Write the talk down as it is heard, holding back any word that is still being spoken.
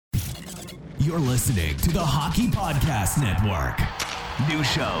You're listening to the Hockey Podcast Network. New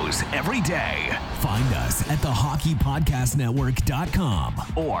shows every day. Find us at thehockeypodcastnetwork.com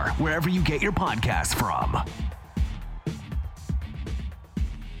or wherever you get your podcasts from.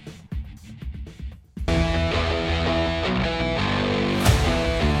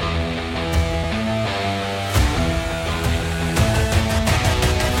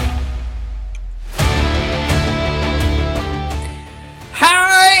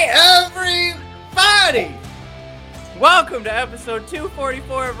 Welcome to episode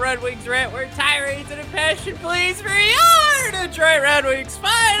 244 of Red Wings Rant, where tirades and impassioned pleas for your Detroit Red Wings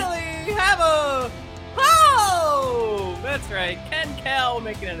finally have a home! That's right, Ken Kell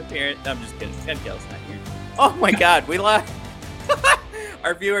making an appearance. I'm just kidding, Ken Kell's not here. Oh my god, we lost.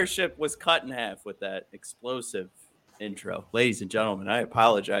 Our viewership was cut in half with that explosive intro. Ladies and gentlemen, I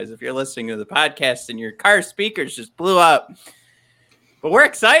apologize if you're listening to the podcast and your car speakers just blew up. But we're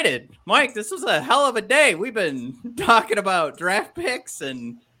excited. Mike, this was a hell of a day. We've been talking about draft picks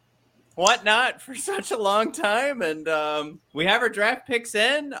and whatnot for such a long time. And we have our draft picks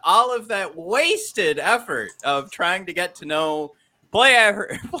in. All of that wasted effort of trying to get to know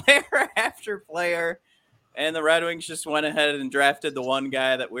player after player. And the Red Wings just went ahead and drafted the one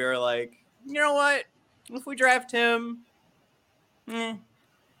guy that we were like, you know what? If we draft him,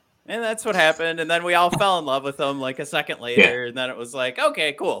 and that's what happened. And then we all fell in love with him like a second later. Yeah. And then it was like,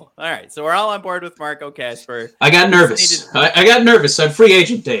 okay, cool. All right. So we're all on board with Marco Kasper. I got nervous. I got nervous on free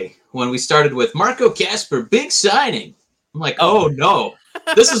agent day when we started with Marco Kasper, big signing. I'm like, oh no,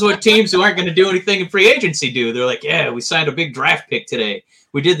 this is what teams who aren't going to do anything in free agency do. They're like, yeah, we signed a big draft pick today.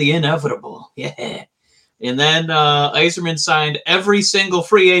 We did the inevitable. Yeah. And then Yzerman signed every single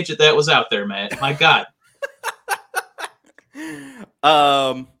free agent that was out there, man. My God.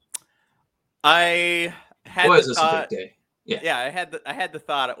 I had the thought. A big day. Yeah, I had the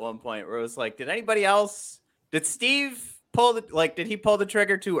thought at one point where it was like, did Steve did he pull the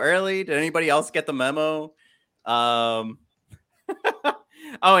trigger too early? Did anybody else get the memo? Oh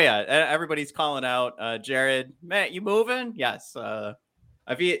yeah, everybody's calling out Jared. Matt, you moving? Yes.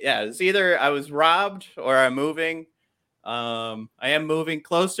 It's either I was robbed or I'm moving. I am moving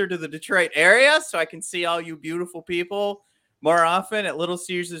closer to the Detroit area so I can see all you beautiful people more often at Little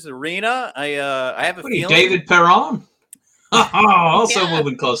Caesars Arena. I have a feeling David Perron also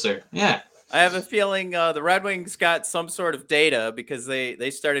moving closer. Yeah. I have a feeling the Red Wings got some sort of data because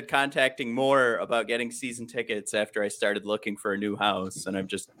they started contacting more about getting season tickets after I started looking for a new house, and I've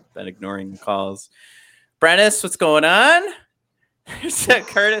just been ignoring the calls. Brennis, what's going on?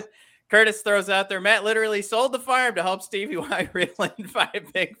 Curtis throws out there, Matt literally sold the farm to help Stevie Y reel in 5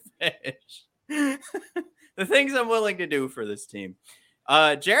 big fish. The things I'm willing to do for this team.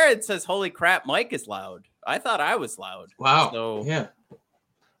 Jared says, holy crap, Mike is loud. I thought I was loud. Wow. So, yeah.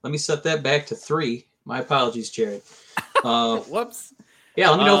 Let me set that back to 3. My apologies, Jared. Whoops.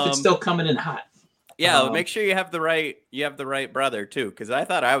 Yeah, let me know if it's still coming in hot. Yeah, make sure you have the right brother too, because I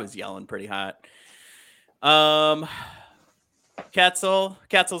thought I was yelling pretty hot.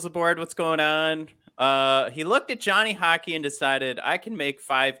 Ketzel's aboard. What's going on? He looked at Johnny Hockey and decided I can make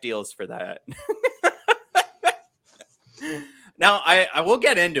 5 deals for that. Now I will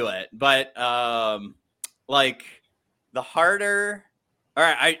get into it, but the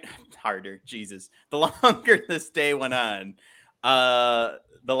longer this day went on, the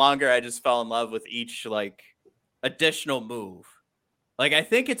longer I just fell in love with each additional move. I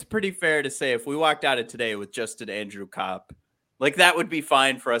think it's pretty fair to say if we walked out of today with just an Andrew Copp, that would be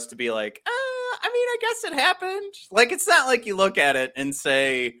fine for us to be like, I guess it happened. It's not like you look at it and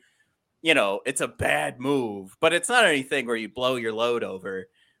say, it's a bad move, but it's not anything where you blow your load over.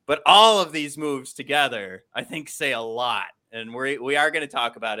 But all of these moves together, I think, say a lot. And we are going to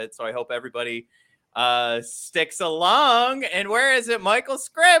talk about it. So I hope everybody sticks along. And where is it, Michael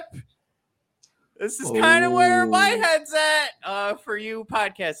Scripp? This is kind of where my head's at. For you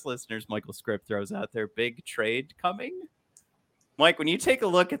podcast listeners, Michael Scripp throws out their big trade coming. Mike, when you take a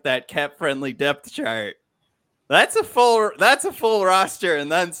look at that cap-friendly depth chart, that's a full roster and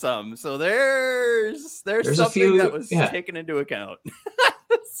then some. So there's something that was taken into account.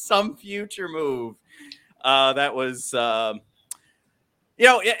 Some future move that was,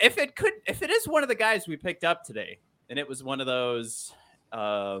 if it is one of the guys we picked up today, and it was one of those,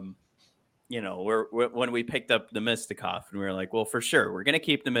 when we picked up the Nemestikov, and we were like, well, for sure, we're going to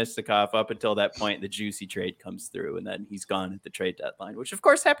keep the Nemestikov up until that point the juicy trade comes through, and then he's gone at the trade deadline, which of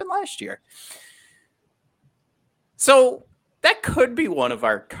course happened last year. So that could be one of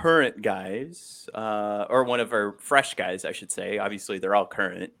our current guys, or one of our fresh guys, I should say. Obviously, they're all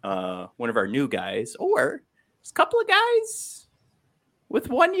current. One of our new guys, or just a couple of guys with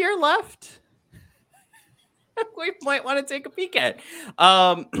 1 year left we might want to take a peek at.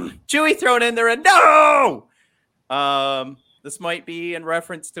 Chewy thrown in there and no. This might be in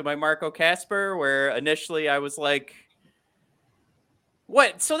reference to my Marco Casper, where initially I was like,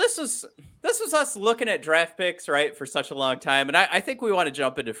 what? So this was us looking at draft picks, right, for such a long time. And I think we want to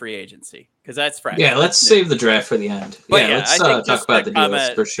jump into free agency because that's fresh. Yeah, let's save the draft for the end. But let's talk about the deals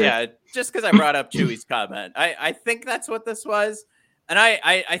for sure. Yeah, just because I brought up Chewy's comment. I think that's what this was. And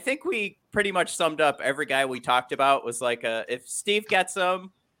I think we pretty much summed up every guy we talked about was like, if Steve gets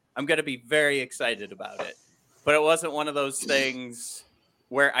him, I'm going to be very excited about it. But it wasn't one of those things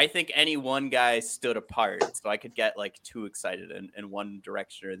where I think any one guy stood apart. So I could get like too excited in one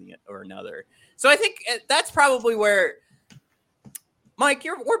direction or another. So I think that's probably where, Mike,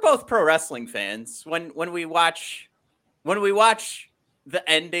 we're both pro wrestling fans. When we watch the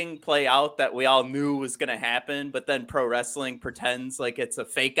ending play out that we all knew was going to happen, but then pro wrestling pretends like it's a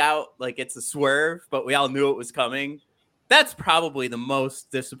fake out, like it's a swerve, but we all knew it was coming. That's probably the most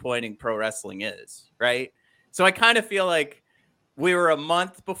disappointing pro wrestling is, right? So I kind of feel like we were a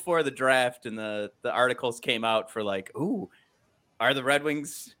month before the draft and the articles came out for like, ooh, are the Red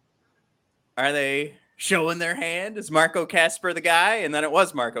Wings, are they showing their hand? Is Marco Casper the guy? And then it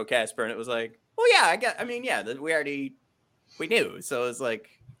was Marco Casper. And it was like, well, yeah, we knew. So it was like,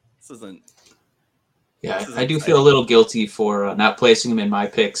 this isn't. Yeah, I do feel a little guilty for not placing him in my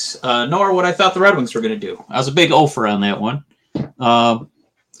picks, nor what I thought the Red Wings were going to do. I was a big offer on that one.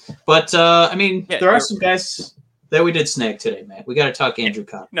 But there are some guys that we did snag today, man. We got to talk Andrew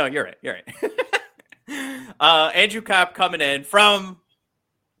Copp. No, you're right. Andrew Copp coming in from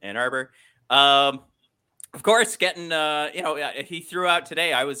Ann Arbor. Of course, getting, he threw out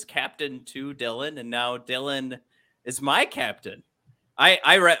today. I was captain to Dylan, and now Dylan is my captain.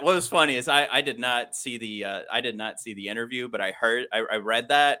 I read, what was funny is I did not see the interview, but I read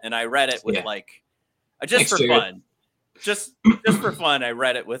that, and I read it with just for fun. Just for fun, I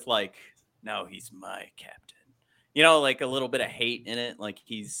read it with like, no, he's my captain. Like a little bit of hate in it, like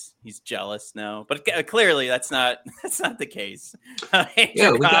he's jealous now. But clearly, that's not the case.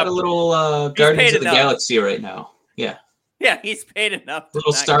 We got a little Guardians of the Galaxy right now. Yeah, he's paid enough.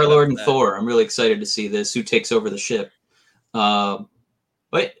 Little Star-Lord and Thor. I'm really excited to see this. Who takes over the ship?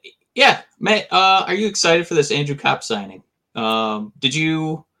 But yeah, Matt, are you excited for this Andrew Copp signing? Did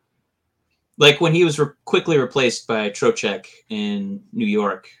you? Like when he was quickly replaced by Trocheck in New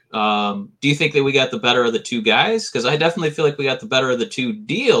York, do you think that we got the better of the two guys? Because I definitely feel like we got the better of the two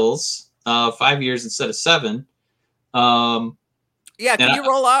deals, 5 years instead of 7. Can you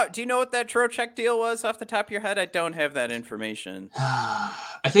roll out? Do you know what that Trocheck deal was off the top of your head? I don't have that information.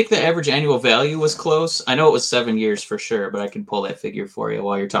 I think the average annual value was close. I know it was 7 years for sure, but I can pull that figure for you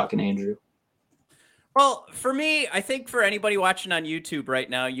while you're talking, Andrew. Well, for me, I think for anybody watching on YouTube right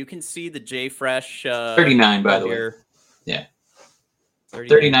now, you can see the J Fresh 39 by the way. Yeah.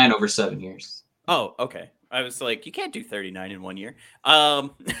 39 over 7 years. Oh, okay. I was like, you can't do 39 in 1 year. I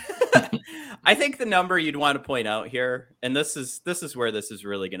think the number you'd want to point out here, and this is where this is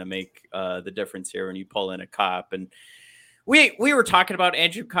really going to make the difference here when you pull in a Copp. And we were talking about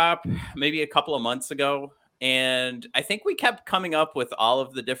Andrew Copp maybe a couple of months ago. And I think we kept coming up with all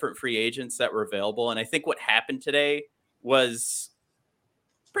of the different free agents that were available. And I think what happened today was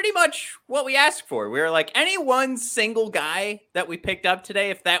pretty much what we asked for. We were like, any one single guy that we picked up today,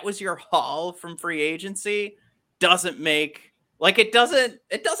 if that was your haul from free agency, doesn't turn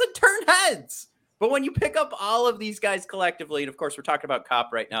heads. But when you pick up all of these guys collectively, and of course we're talking about Copp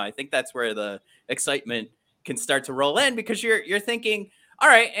right now, I think that's where the excitement can start to roll in, because you're thinking, all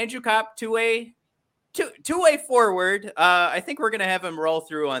right, Andrew Copp, two-way forward. I think we're going to have him roll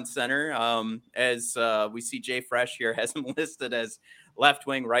through on center. As we see Jay Fresh here has him listed as left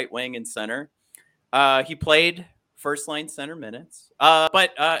wing, right wing, and center. He played first line center minutes.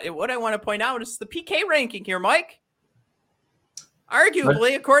 But what I want to point out is the PK ranking here, Mike.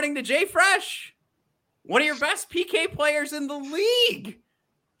 Arguably, according to Jay Fresh, one of your best PK players in the league,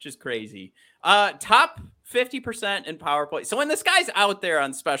 which is crazy. Top 50% in power play. So when this guy's out there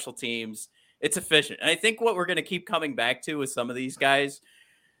on special teams, it's efficient. And I think what we're going to keep coming back to with some of these guys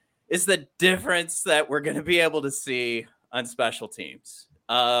is the difference that we're going to be able to see on special teams.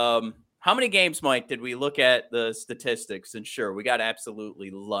 How many games, Mike, did we look at the statistics? And sure, we got absolutely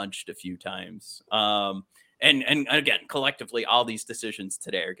lunched a few times. And again, collectively, all these decisions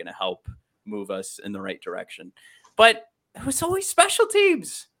today are going to help move us in the right direction. But it was always special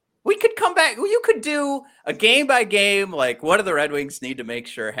teams. We could come back. You could do a game by game, like what do the Red Wings need to make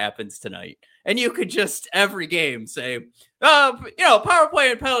sure happens tonight? And you could just every game say, power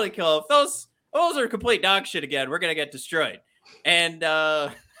play and penalty kill. If those are complete dog shit again, we're going to get destroyed. And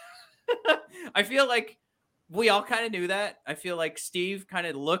I feel like we all kind of knew that. I feel like Steve kind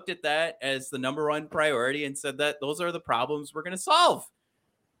of looked at that as the number one priority and said that those are the problems we're going to solve.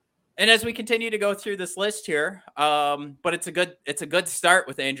 And as we continue to go through this list here, but it's a good start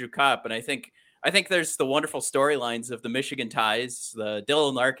with Andrew Copp. And I think there's the wonderful storylines of the Michigan ties, the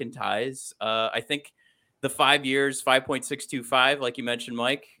Dylan Larkin ties. I think the 5 years, 5.625, like you mentioned,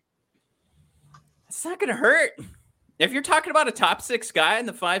 Mike, it's not going to hurt. If you're talking about a top 6 guy in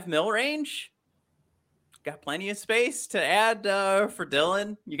the $5 million range, got plenty of space to add for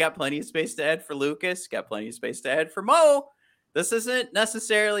Dylan. You got plenty of space to add for Lucas. Got plenty of space to add for Mo. This isn't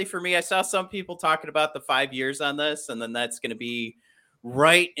necessarily for me. I saw some people talking about the 5 years on this, and then that's going to be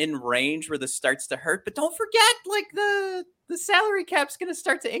right in range where this starts to hurt. But don't forget, like the salary cap's going to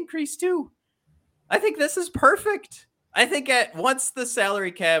start to increase too. I think this is perfect. I think once the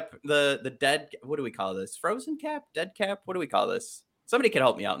salary cap, the dead, what do we call this? Frozen cap, dead cap. What do we call this? Somebody can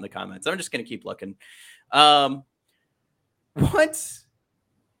help me out in the comments. I'm just going to keep looking. Once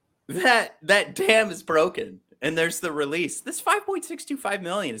that dam is broken and there's the release, this $5.625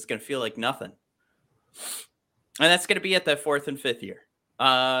 million is going to feel like nothing. And that's going to be at that 4th and 5th year.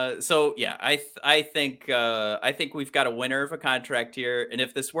 So yeah, I think we've got a winner of a contract here. And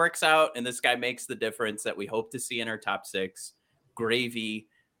if this works out and this guy makes the difference that we hope to see in our top 6, gravy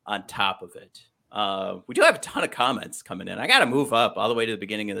on top of it. We do have a ton of comments coming in. I got to move up all the way to the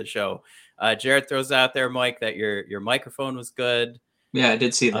beginning of the show. Jared throws out there, Mike, that your microphone was good. Yeah, I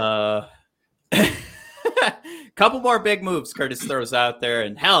did see that. Couple more big moves Curtis throws out there,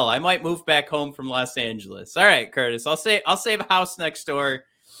 and hell, I might move back home from Los Angeles. All right, Curtis, I'll save a house next door,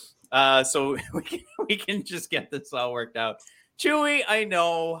 so we can just get this all worked out. Chewy, I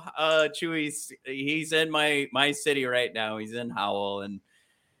know, he's in my city right now. He's in Howell, and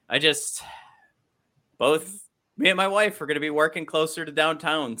both me and my wife are going to be working closer to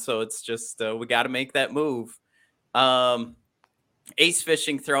downtown, so it's just we got to make that move. Ace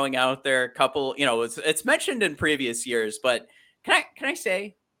Fishing throwing out there a couple, it's mentioned in previous years, but can I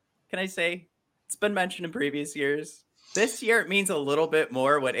say it's been mentioned in previous years. This year it means a little bit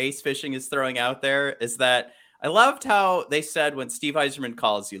more. What Ace Fishing is throwing out there is that I loved how they said when Steve Yzerman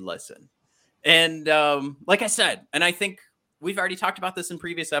calls, you listen. And like I said, and I think we've already talked about this in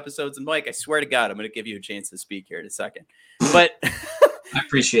previous episodes. And Mike, I swear to God, I'm going to give you a chance to speak here in a second. But I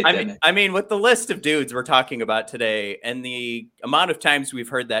appreciate that. I mean, with the list of dudes we're talking about today and the amount of times we've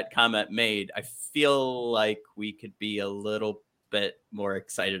heard that comment made, I feel like we could be a little bit more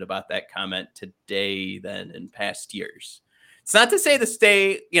excited about that comment today than in past years. It's not to say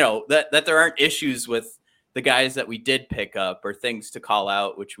that there aren't issues with the guys that we did pick up or things to call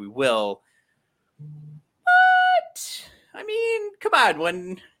out, which we will. But I mean, come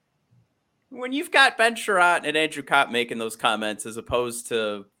on, when you've got Ben Chiarot and Andrew Copp making those comments as opposed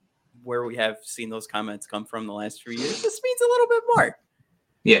to where we have seen those comments come from the last few years, this means a little bit more.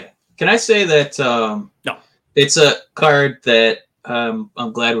 Yeah. Can I say that no, it's a card that I'm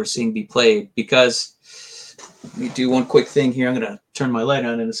glad we're seeing be played because let me do one quick thing here. I'm going to turn my light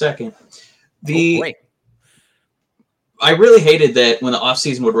on in a second. I really hated that when the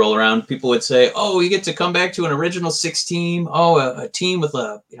offseason would roll around, people would say, oh, you get to come back to an original 6 team. Oh, a team with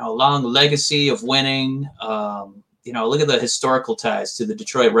a long legacy of winning. Look at the historical ties to the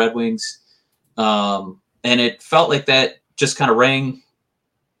Detroit Red Wings. And it felt like that just kind of rang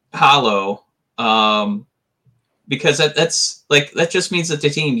hollow because that just means that the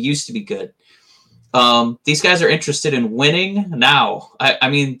team used to be good. These guys are interested in winning now. I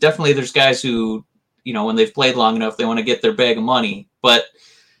mean, definitely there's guys who, when they've played long enough, they want to get their bag of money. But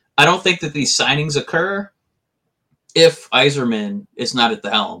I don't think that these signings occur if Yzerman is not at the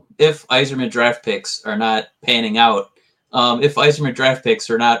helm, if Yzerman draft picks are not panning out, if Yzerman draft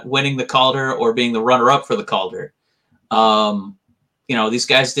picks are not winning the Calder or being the runner-up for the Calder. These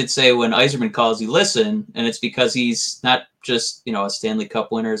guys did say when Yzerman calls, you listen, and it's because he's not just, a Stanley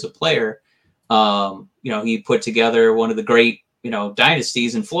Cup winner as a player. He put together one of the great,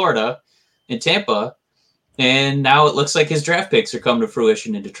 dynasties in Florida, in Tampa, and now it looks like his draft picks are coming to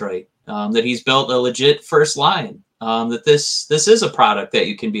fruition in Detroit. That he's built a legit first line. That this is a product that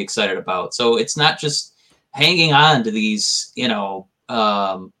you can be excited about. So it's not just hanging on to these,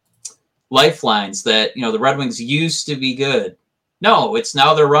 lifelines that the Red Wings used to be good. No, it's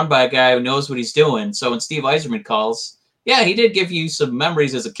now they're run by a guy who knows what he's doing. So when Steve Yzerman calls, yeah, he did give you some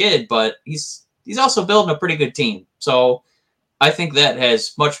memories as a kid, but he's also building a pretty good team. So I think that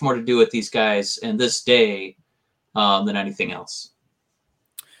has much more to do with these guys and this day than anything else.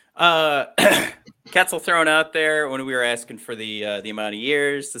 Ketzel thrown out there when we were asking for the amount of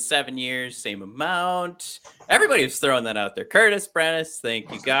years, the 7 years, same amount. Everybody was throwing that out there. Curtis, Brennis,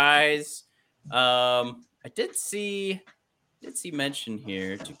 thank you guys. I did see mention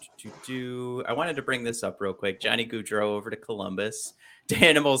here. I wanted to bring this up real quick. Johnny Gaudreau over to Columbus.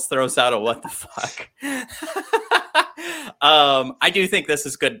 Danimals throws out a what the fuck. I do think this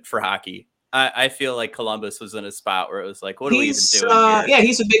is good for hockey. I feel like Columbus was in a spot where it was like, what are we even doing here? Yeah,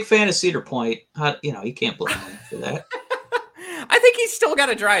 he's a big fan of Cedar Point. You can't blame him for that. I think he's still got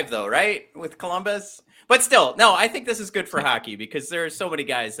to drive though, right? With Columbus. But still, no, I think this is good for hockey because there are so many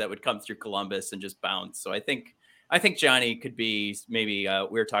guys that would come through Columbus and just bounce. So I think Johnny could be maybe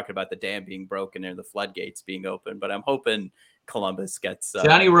we were talking about the dam being broken and the floodgates being open, but I'm hoping Columbus gets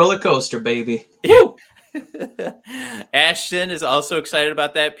Johnny roller coaster, baby. Yeah. Ashton is also excited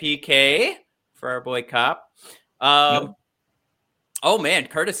about that PK for our boy Copp. Yep. Oh man,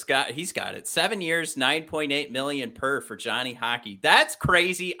 he's got it. 7 years, $9.8 million per for Johnny Hockey. That's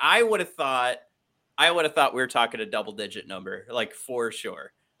crazy. I would have thought we were talking a double-digit number, like for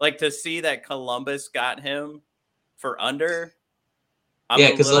sure. Like to see that Columbus got him for under.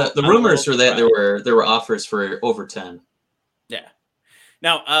 Because the rumors were that there were offers for over 10. Yeah.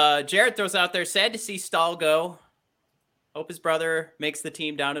 Now, Jared throws out there, sad to see Stahl go. Hope his brother makes the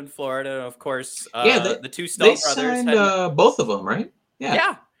team down in Florida. And of course, the two Stahl brothers signed both of them, right?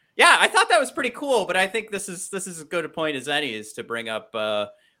 Yeah. I thought that was pretty cool. But I think this is as good a point as any is to bring up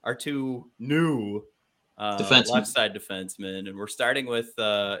our two new left side defensemen, and we're starting with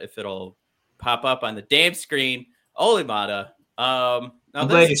if it'll pop up on the damn screen, Olli Maatta. I'm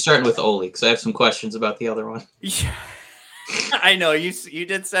glad you're starting with Olli because I have some questions about the other one. Yeah. I know you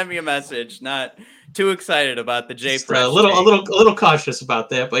did send me a message. Not too excited about the J. A little cautious about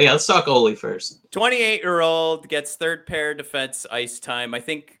that, but yeah, let's talk Olli first. 28-year-old gets third pair defense ice time. I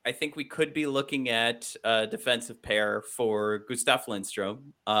think we could be looking at a defensive pair for Gustav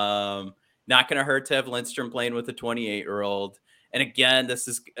Lindstrom. Not going to hurt to have Lindstrom playing with a 28-year-old. And again, this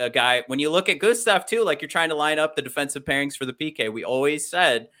is a guy. When you look at Gustav too, like you're trying to line up the defensive pairings for the PK. We always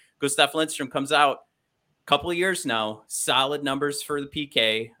said Gustav Lindstrom comes out. Couple of years now, solid numbers for the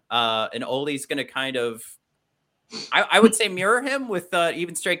PK. And Olli's going to kind of, I would say, mirror him with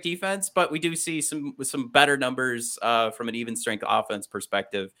even strength defense, but we do see some better numbers from an even strength offense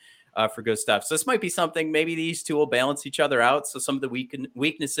perspective for Gustav. So this might be something. Maybe these two will balance each other out. So some of the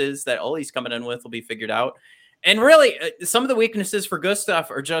weaknesses that Olli's coming in with will be figured out. And really, some of the weaknesses for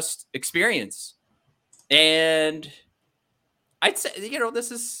Gustav are just experience. And I'd say,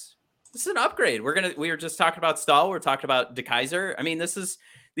 this is an upgrade. We were just talking about Stahl. We're talking about DeKaiser. I mean,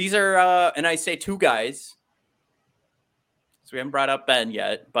 these are, and I say two guys. So we haven't brought up Ben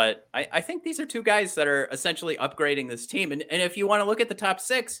yet, but I think these are two guys that are essentially upgrading this team. And if you want to look at the top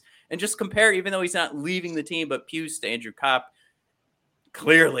six and just compare, even though he's not leaving the team, but Puce to Andrew Copp,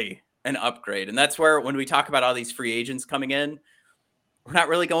 clearly an upgrade. And that's where, when we talk about all these free agents coming in, we're not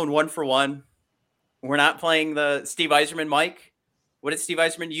really going one for one. We're not playing the Steve Yzerman Mike. What did Steve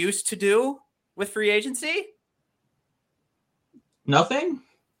Yzerman used to do with free agency? Nothing.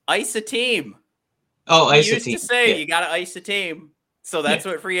 Ice a team. Oh, ice a team. He used to say you got to ice a team. So that's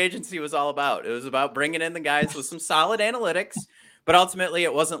what free agency was all about. It was about bringing in the guys with some solid analytics, but ultimately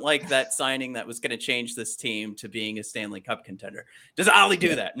it wasn't like that signing that was going to change this team to being a Stanley Cup contender. Does Olli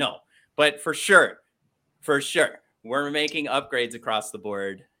do that? No. But for sure, we're making upgrades across the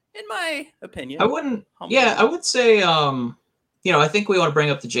board, in my opinion. I would say I think we want to bring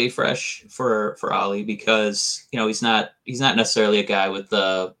up the J Fresh for Olli because he's not necessarily a guy with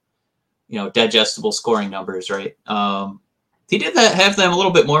the digestible scoring numbers, right? He did have them a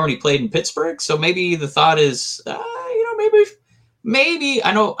little bit more when he played in Pittsburgh, so maybe the thought is maybe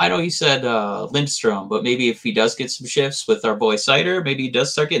I know you said Lindstrom, but maybe if he does get some shifts with our boy Seider, maybe he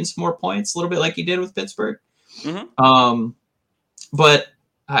does start getting some more points, a little bit like he did with Pittsburgh. Mm-hmm. But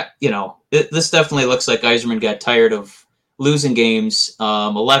this definitely looks like Yzerman got tired of losing games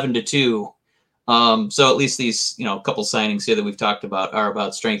 11-2. So at least these, couple signings here that we've talked about are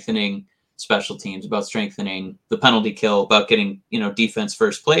about strengthening special teams, about strengthening the penalty kill, about getting, defense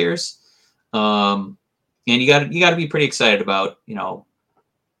first players. And you got to be pretty excited about,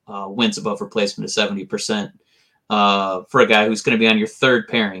 wins above replacement of 70% for a guy who's going to be on your third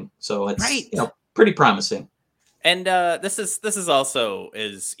pairing. So it's pretty promising. And this is also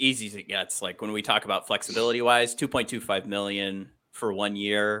as easy as it gets. Like when we talk about flexibility wise, $2.25 million for 1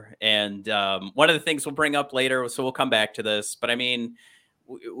 year. And one of the things we'll bring up later, so we'll come back to this. But I mean,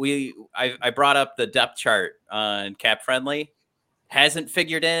 I brought up the depth chart on Cap Friendly. Hasn't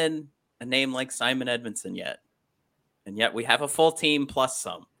figured in a name like Simon Edmondson yet. And yet we have a full team plus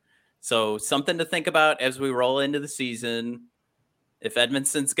some. So something to think about as we roll into the season. If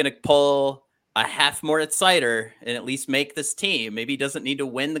Edmondson's going to pull a half Moritz Seider and at least make this team. Maybe he doesn't need to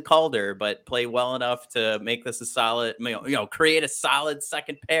win the Calder, but play well enough to make this a solid, create a solid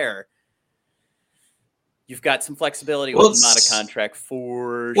second pair. You've got some flexibility with the Maatta contract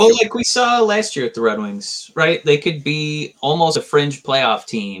for sure. Like we saw last year at the Red Wings, right? They could be almost a fringe playoff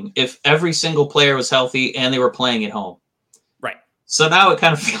team if every single player was healthy and they were playing at home. Right. So now it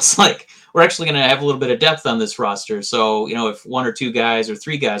kind of feels like we're actually going to have a little bit of depth on this roster. So, if one or two guys or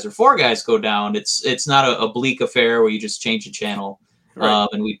three guys or four guys go down, it's not a bleak affair where you just change the channel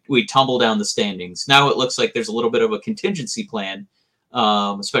and we tumble down the standings. Now it looks like there's a little bit of a contingency plan,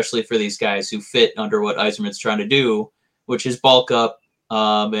 especially for these guys who fit under what Yzerman's trying to do, which is bulk up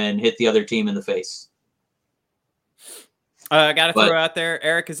and hit the other team in the face. I got to throw out there,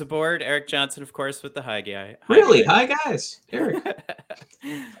 Eric is aboard. Eric Johnson, of course, with the high guy. Hi, guys. Eric.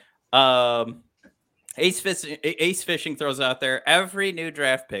 Ace Fishing throws out there, every new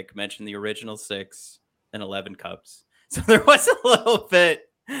draft pick mentioned the original 6 and 11 Cups. So there was a little bit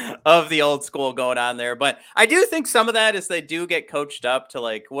of the old school going on there, but I do think some of that is they do get coached up to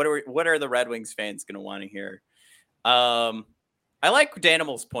like, what are the Red Wings fans going to want to hear? I like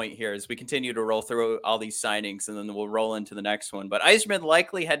Danimal's point here as we continue to roll through all these signings and then we'll roll into the next one. But Yzerman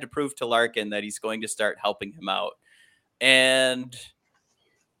likely had to prove to Larkin that he's going to start helping him out. And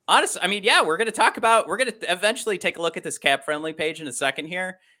honestly, I mean, yeah, we're going to eventually take a look at this cap friendly page in a second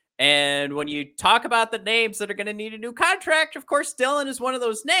here. And when you talk about the names that are going to need a new contract, of course, Dylan is one of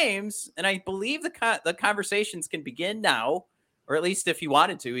those names. And I believe the conversations can begin now, or at least if he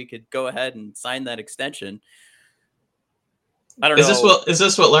wanted to, he could go ahead and sign that extension. I don't know. Is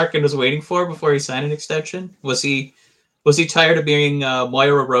this what Larkin was waiting for before he signed an extension? Was he tired of being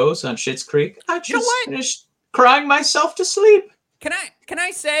Moira Rose on Schitt's Creek? I just finished crying myself to sleep. Can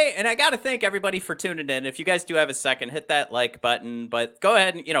I say, and I got to thank everybody for tuning in. If you guys do have a second, hit that like button, but go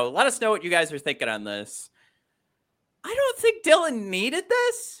ahead and, let us know what you guys are thinking on this. I don't think Dylan needed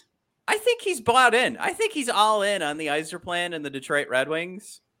this. I think he's bought in. I think he's all in on the Yzer plan and the Detroit Red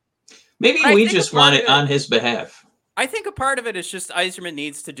Wings. Maybe we just want it on his behalf. I think a part of it is just Yzerman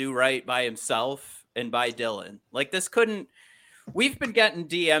needs to do right by himself and by Dylan. Like we've been getting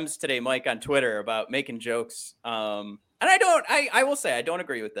DMs today, Mike, on Twitter about making jokes. And I will say, I don't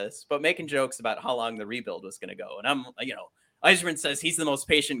agree with this, but making jokes about how long the rebuild was going to go. And Yzerman says he's the most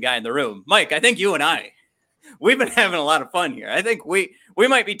patient guy in the room. Mike, I think you and we've been having a lot of fun here. I think we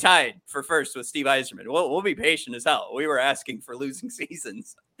might be tied for first with Steve Yzerman. We'll be patient as hell. We were asking for losing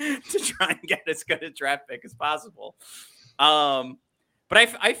seasons to try and get as good a draft pick as possible. But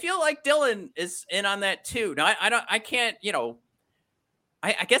I feel like Dylan is in on that too. Now I can't,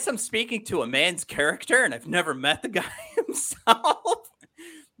 I guess I'm speaking to a man's character and I've never met the guy himself,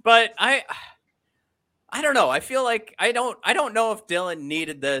 but I don't know. I feel like I don't know if Dylan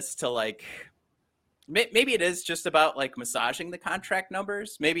needed this to like, maybe it is just about like massaging the contract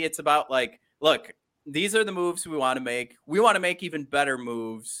numbers. Maybe it's about like, look, these are the moves we want to make. We want to make even better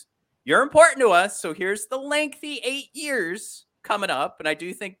moves. You're important to us. So here's the lengthy 8 years coming up. And I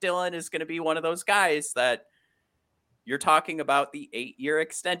do think Dylan is going to be one of those guys that you're talking about the 8-year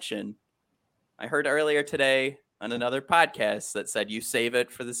extension. I heard earlier today on another podcast that said you save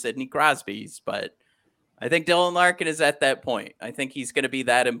it for the Sidney Crosbys, but I think Dylan Larkin is at that point. I think he's going to be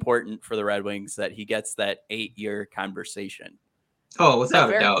that important for the Red Wings that he gets that 8-year conversation. Oh, without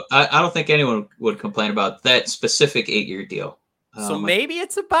a doubt. I don't think anyone would complain about that specific 8-year deal. So maybe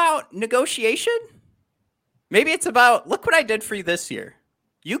it's about negotiation. Maybe it's about, look what I did for you this year.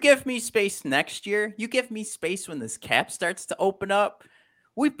 You give me space next year. You give me space when this cap starts to open up.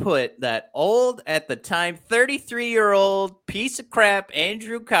 We put that old, at the time, 33-year-old piece of crap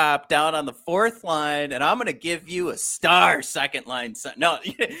Andrew Copp down on the 4th line, and I'm going to give you a star second line. No,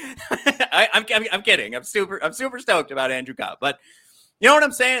 I'm kidding. I'm super stoked about Andrew Copp, but you know what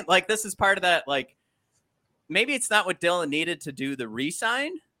I'm saying? Like, this is part of that. Like, maybe it's not what Dylan needed to do the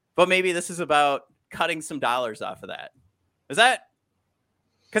re-sign, but maybe this is about cutting some dollars off of that. Is that?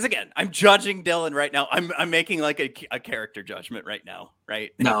 Because again, I'm judging Dylan right now. I'm making like a character judgment right now,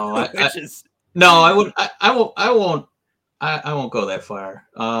 right? No, I won't go that far.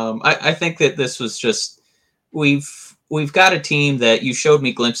 I think that this was just we've got a team that you showed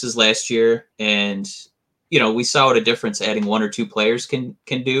me glimpses last year, and we saw what a difference adding 1 or 2 players can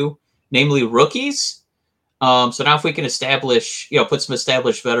do, namely rookies. So now if we can establish, put some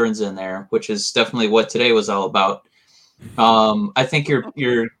established veterans in there, which is definitely what today was all about. I think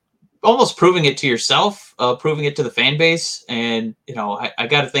you're almost proving it to yourself, proving it to the fan base. And, I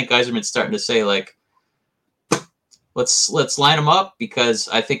got to think Yzerman's starting to say, like, let's line them up, because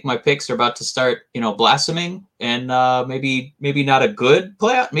I think my picks are about to start, blossoming, and maybe not a good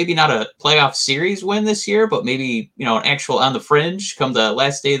playoff, maybe not a playoff series win this year, but maybe, an actual on the fringe come the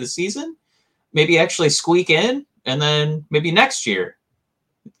last day of the season, maybe actually squeak in, and then maybe next year,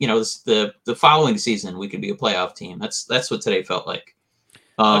 the following season we could be a playoff team. That's what today felt like.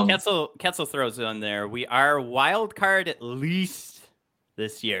 Ketzel throws on there. We are wild card at least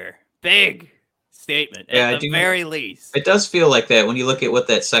this year. Big statement at the very least. It does feel like that when you look at what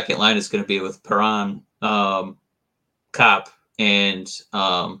that second line is going to be with Perron, Copp, and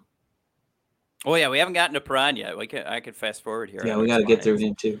oh yeah, we haven't gotten to Perron yet. I could fast forward here. Yeah, we got to get through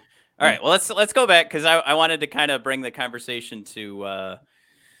him too. All right, well let's go back, because I wanted to kind of bring the conversation to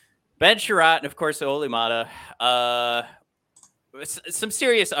Ben Chiarot and of course Olli Maatta. Some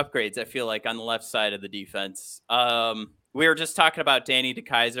serious upgrades, I feel like, on the left side of the defense. We were just talking about Danny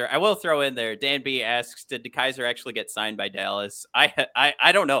DeKeyser. I will throw in there, Dan B asks, did DeKeyser actually get signed by Dallas?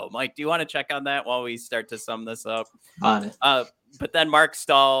 I don't know. Mike, do you want to check on that while we start to sum this up? On it. But then Mark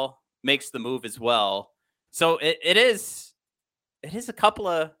Stahl makes the move as well. So it is a couple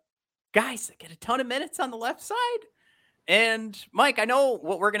of guys that get a ton of minutes on the left side. And Mike, I know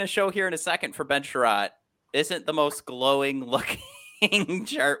what we're going to show here in a second for Ben Chiarot isn't the most glowing looking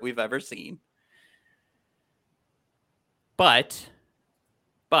chart we've ever seen. But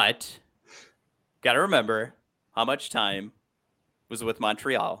got to remember how much time was with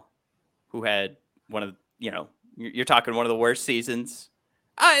Montreal, who had one of, you're talking one of the worst seasons.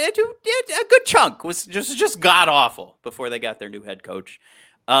 A good chunk was just god awful before they got their new head coach.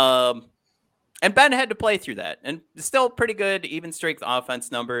 And Ben had to play through that, and still pretty good even strength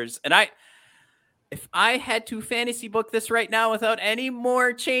offense numbers. And if I had to fantasy book this right now without any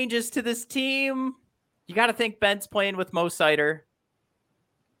more changes to this team, you got to think Ben's playing with Mo Seider.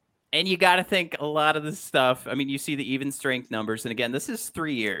 And you got to think a lot of this stuff. I mean, you see the even strength numbers. And again, this is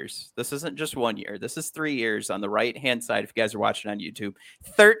 3 years. This isn't just 1 year. This is 3 years on the right-hand side. If you guys are watching on YouTube,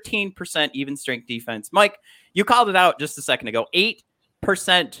 13% even strength defense. Mike, you called it out just a second ago.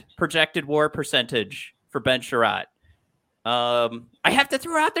 8% projected WAR percentage for Ben Chiarot. I have to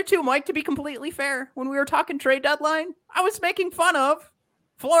throw out there too, Mike, to be completely fair. When we were talking trade deadline, I was making fun of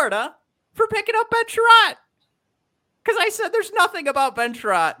Florida for picking up Ben Chiarot, because I said there's nothing about Ben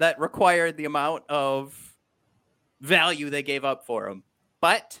Chiarot that required the amount of value they gave up for him.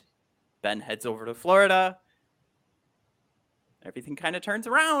 But Ben heads over to Florida. Everything kind of turns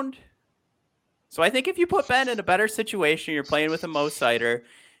around. So I think if you put Ben in a better situation, you're playing with a Mo Seider.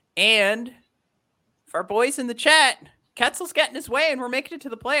 And for our boys in the chat, Ketzel's getting his way and we're making it to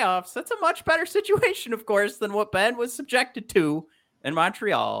the playoffs. That's a much better situation, of course, than what Ben was subjected to in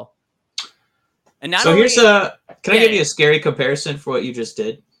Montreal. And so can I give you a scary comparison for what you just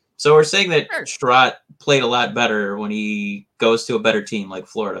did? So we're saying that Chiarot played a lot better when he goes to a better team like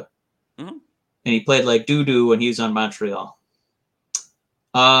Florida. Mm-hmm. And he played like doo-doo when he was on Montreal.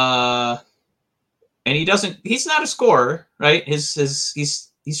 And he's not a scorer, right? He's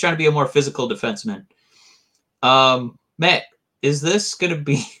trying to be a more physical defenseman. Matt, is this going to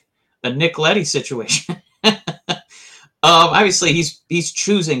be a Nick Leddy situation? Obviously he's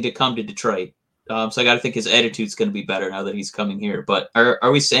choosing to come to Detroit. So I got to think his attitude's going to be better now that he's coming here. But are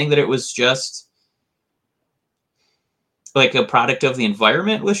we saying that it was just like a product of the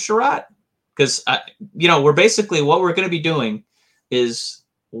environment with Chiarot? Because, we're basically, what we're going to be doing is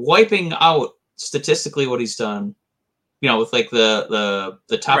wiping out statistically what he's done, with like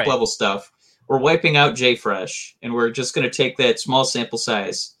the top level stuff. We're wiping out J-Fresh, and we're just going to take that small sample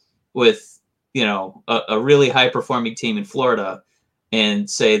size with, a really high performing team in Florida and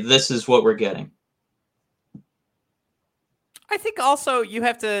say, this is what we're getting. I think also you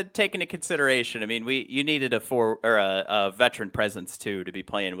have to take into consideration. I mean, you needed a veteran presence too to be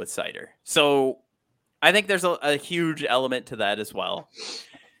playing with Seider. So I think there's a huge element to that as well.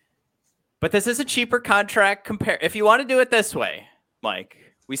 But this is a cheaper contract if you want to do it this way, Mike.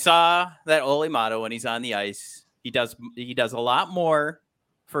 We saw that Olli Maatta, when he's on the ice, he does a lot more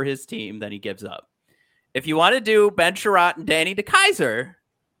for his team than he gives up. If you want to do Ben Chiarot and Danny DeKeyser,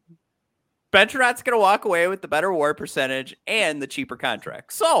 Ben Chiarot's going to walk away with the better WAR percentage and the cheaper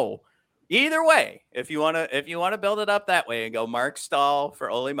contract. So either way, if you want to build it up that way and go Mark Stahl for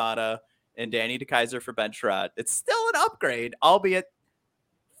Olli Maatta and Danny DeKeyser for Ben Chiarot, it's still an upgrade, albeit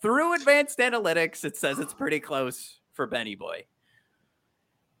through advanced analytics, it says it's pretty close for Benny Boy.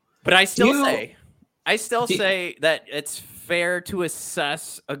 But I still say that it's fair to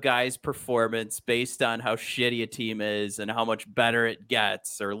assess a guy's performance based on how shitty a team is and how much better it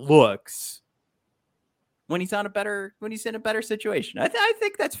gets or looks when he's in a better situation. I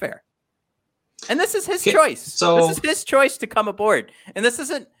think that's fair. And this is his choice. So this is his choice to come aboard. And this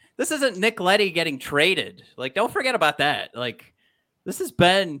isn't Nick Leddy getting traded. Like, don't forget about that. Like, this has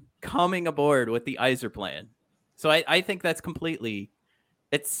been coming aboard with the Iser plan. So I think that's completely,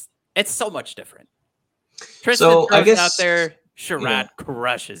 it's so much different. Tristan throws out there, Chiarot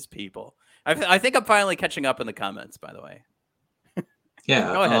crushes people. I think I'm finally catching up in the comments, by the way.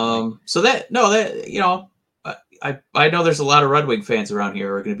 Yeah. Go ahead. I know there's a lot of Red Wing fans around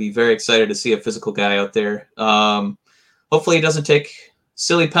here. We're going to be very excited to see a physical guy out there. Hopefully he doesn't take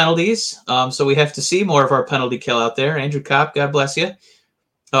silly penalties. So we have to see more of our penalty kill out there. Andrew Copp, God bless you.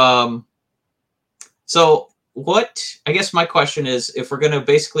 So I guess my question is, if we're going to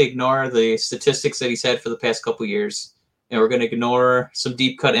basically ignore the statistics that he's had for the past couple of years, and we're going to ignore some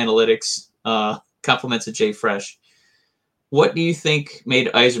deep cut analytics, compliments of Jay Fresh, what do you think made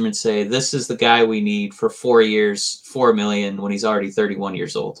Yzerman say this is the guy we need for 4 years, $4 million, when he's already 31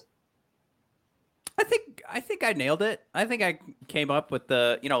 years old? I think I nailed it. I think I came up with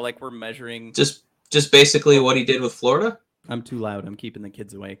the, like we're measuring just basically what he did with Florida. I'm too loud. I'm keeping the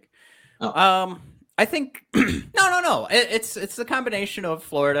kids awake. Oh. I think no. It's the combination of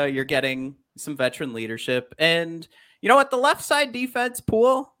Florida. You're getting some veteran leadership, and you know what? The left side defense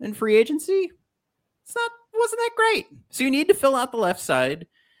pool in free agency, wasn't that great. So you need to fill out the left side,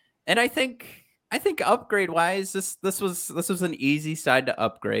 and I think upgrade wise, this was an easy side to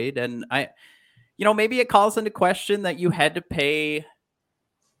upgrade, and maybe it calls into question that you had to pay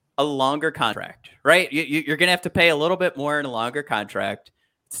a longer contract, right? You're gonna have to pay a little bit more in a longer contract.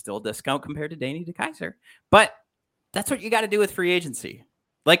 It's still a discount compared to Danny DeKeyser, but that's what you got to do with free agency.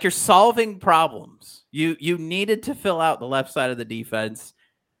 Like, you're solving problems. You needed to fill out the left side of the defense.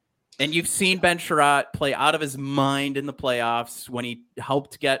 And you've seen Ben Chiarot play out of his mind in the playoffs when he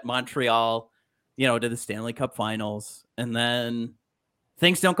helped get Montreal, to the Stanley Cup Finals. And then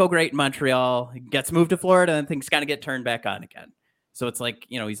things don't go great in Montreal. He gets moved to Florida, and things kind of get turned back on again. So it's like,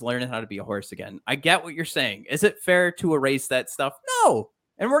 he's learning how to be a horse again. I get what you're saying. Is it fair to erase that stuff? No,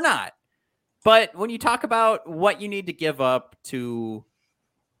 and we're not. But when you talk about what you need to give up to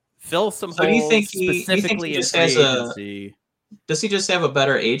fill some holes, do you think specifically he just in has free agency, does he just have a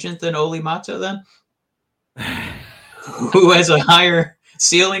better agent than Olli Maatta then? Who has a higher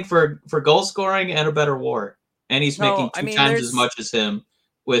ceiling for goal scoring and a better WAR, and he's making two times as much as him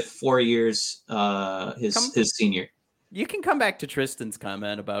with 4 years his senior. You can come back to Tristan's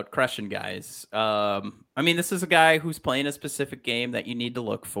comment about crushing guys. This is a guy who's playing a specific game that you need to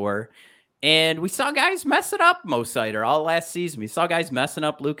look for. And we saw guys mess it up all last season. We saw guys messing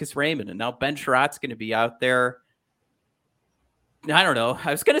up Lucas Raymond, and now Ben Chiarot's going to be out there. I don't know.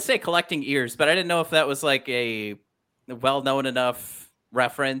 I was going to say collecting ears, but I didn't know if that was like a well-known enough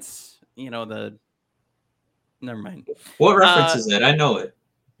reference. Never mind. What reference is that? I know it.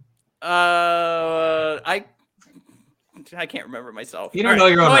 I can't remember myself. You don't know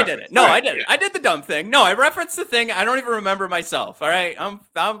your own. No, I didn't. No, I didn't. I did the dumb thing. No, I referenced the thing. I don't even remember myself. All right, I'm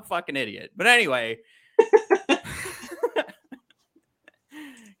a fucking idiot. But anyway,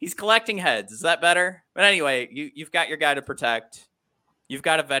 he's collecting heads. Is that better? But anyway, you've got your guy to protect. You've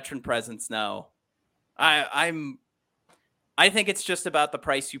got a veteran presence now. I think it's just about the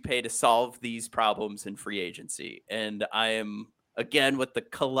price you pay to solve these problems in free agency, and I am, again, with the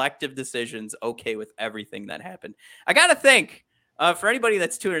collective decisions, okay with everything that happened. I got to think, for anybody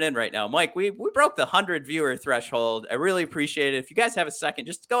that's tuning in right now, Mike, we broke the 100 viewer threshold. I really appreciate it. If you guys have a second,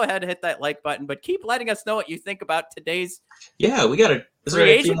 just go ahead and hit that like button, but keep letting us know what you think about today's we got a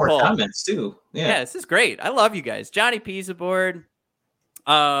few more comments too. Yeah, this is great. I love you guys. Johnny P's aboard.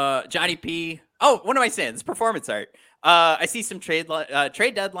 Johnny P. Oh, what am I saying? This performance art. I see some trade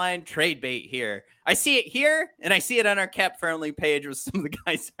deadline, trade bait here. I see it here, and I see it on our Cap Friendly page with some of the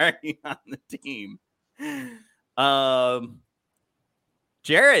guys already on the team.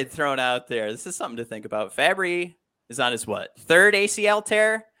 Jared thrown out there. This is something to think about. Fabry is on his third ACL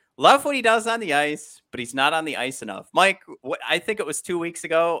tear. Love what he does on the ice, but he's not on the ice enough. Mike, I think it was 2 weeks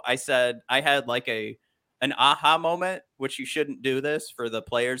ago, I said I had like an aha moment, which you shouldn't do this for the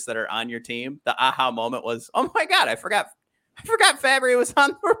players that are on your team. The aha moment was, oh my God, I forgot Fabry was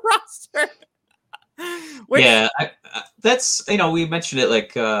on the roster. That's, we mentioned it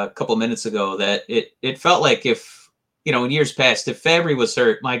like a couple minutes ago that it felt like if, in years past, if Fabry was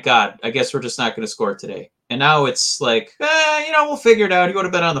hurt, my God, I guess we're just not going to score today. And now it's like, we'll figure it out. He would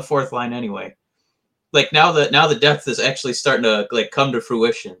have been on the fourth line anyway. Like now the depth is actually starting to like come to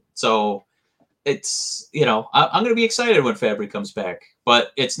fruition. So it's, I'm going to be excited when Fabry comes back,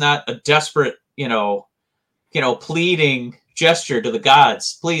 but it's not a desperate, pleading gesture to the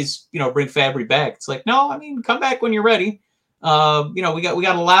gods. Please, bring Fabry back. It's like, no, come back when you're ready. We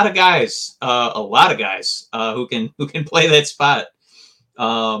got a lot of guys, who can play that spot.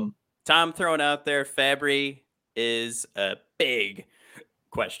 Tom throwing out there, Fabry is a big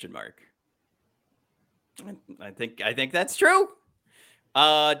question mark. I think that's true.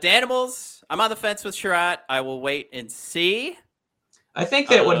 Danimals, I'm on the fence with Chiarot. I will wait and see. I think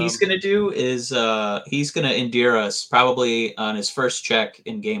that what he's going to do is he's going to endear us probably on his first check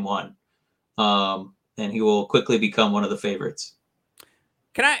in game 1. And he will quickly become one of the favorites.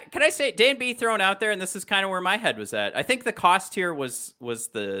 Can I say Dan B thrown out there, and this is kind of where my head was at. I think the cost here was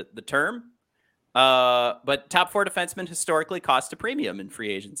the term. But top 4 defensemen historically cost a premium in free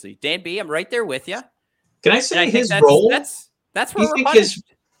agency. Dan B, I'm right there with you. Can I say his role? That's where we're punished.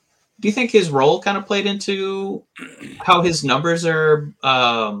 Do you think his role kind of played into how his numbers are?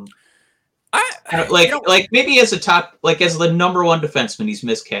 Maybe as a top, as the number 1 defenseman, he's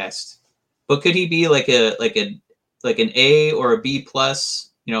miscast. But could he be like an A or a B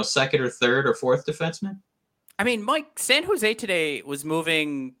plus, second or third or fourth defenseman? I mean, Mike, San Jose today was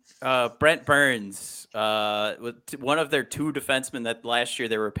moving Brent Burns, with one of their 2 defensemen that last year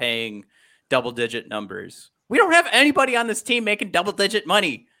they were paying double-digit numbers. We don't have anybody on this team making double-digit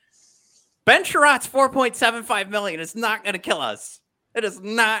money. Ben Chiarot's $4.75 million is not going to kill us. It is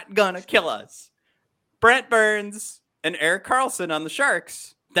not going to kill us. Brent Burns and Erik Karlsson on the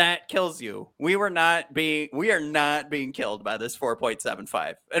Sharks, that kills you. We are not being killed by this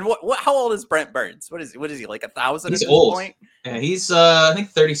 4.75. And how old is Brent Burns? What is he, like 1,000 at this old. point? Yeah, he's I think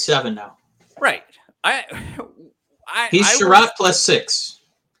 37 now. Right. He's Chiarot plus 6.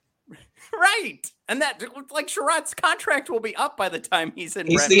 Right. And that, like, Chiarot's contract will be up by the time he's in.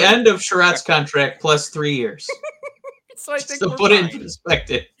 He's the end of Chiarot's contract plus 3 years. So I think so put it in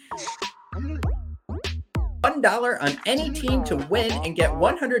perspective. $1 on any team to win and get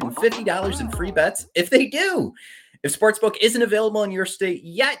 $150 in free bets if they do. If Sportsbook isn't available in your state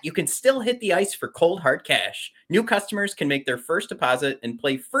yet, you can still hit the ice for cold hard cash. New customers can make their first deposit and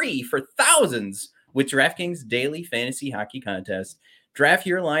play free for thousands with DraftKings Daily Fantasy Hockey Contest. Draft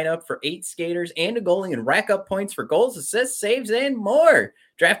your lineup for 8 skaters and a goalie and rack up points for goals, assists, saves, and more.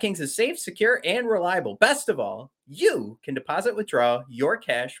 DraftKings is safe, secure, and reliable. Best of all, you can deposit, withdraw your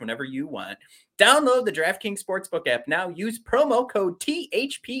cash whenever you want. Download the DraftKings Sportsbook app now. Use promo code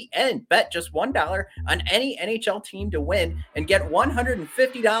THPN. Bet just $1 on any NHL team to win and get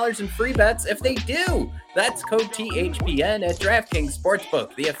 $150 in free bets if they do. That's code THPN at DraftKings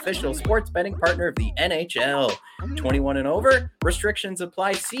Sportsbook, the official sports betting partner of the NHL. 21 and over. Restrictions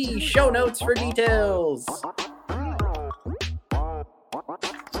apply. See show notes for details.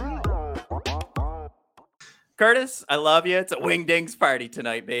 Curtis, I love you. It's a Wingdings party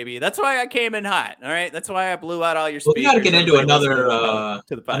tonight, baby. That's why I came in hot. All right, that's why I blew out all your speakers. We got to get into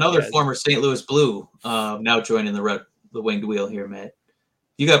another former St. Louis Blue now joining the winged wheel here, Matt.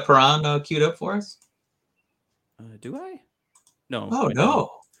 You got Perron queued up for us? Do I? No. Oh no!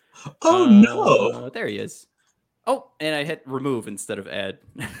 Oh no! There he is. Oh, and I hit remove instead of add.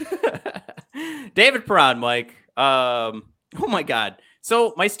 David Perron, Mike. Oh my God!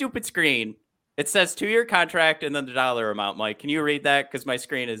 So my stupid screen. It says 2-year contract and then the dollar amount, Mike. Can you read that? Because my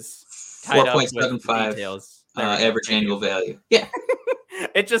screen is tied up with details. Average annual value. Yeah.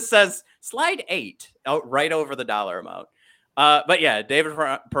 It just says slide 8 out right over the dollar amount. But yeah, David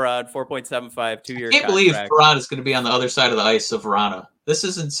Perron, 4.75, 2-year contract. I can't believe Perron is going to be on the other side of the ice of Verona. This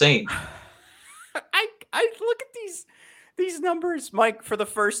is insane. I look at these numbers, Mike, for the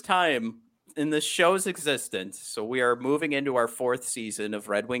first time in the show's existence. So we are moving into our 4th season of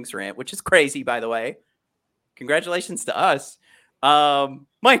Red Wings Rant, which is crazy, by the way. Congratulations to us.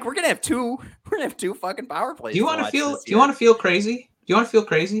 Mike, we're gonna have two fucking power plays. Do you want to feel crazy?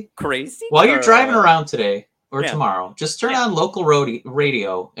 Crazy? While you're driving around today or tomorrow, just turn on local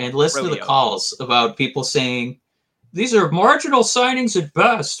radio and listen to the calls about people saying these are marginal signings at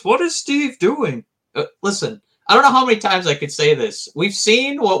best. What is Steve doing? Listen, I don't know how many times I could say this. We've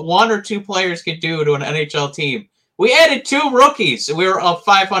seen what 1 or 2 players could do to an NHL team. We added 2 rookies, and we were a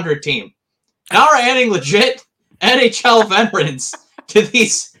 500 team. Now we're adding legit NHL veterans to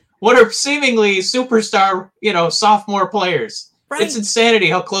these what are seemingly superstar, sophomore players. Right. It's insanity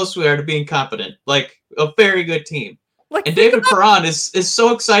how close we are to being competent, like a very good team. And David Perron is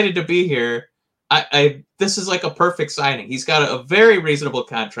so excited to be here. This is like a perfect signing. He's got a very reasonable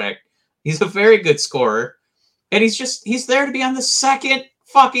contract. He's a very good scorer. And he's there to be on the second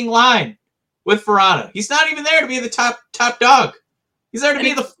fucking line with Verona. He's not even there to be the top dog. He's there to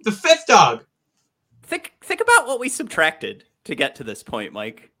be the 5th dog. Think about what we subtracted to get to this point,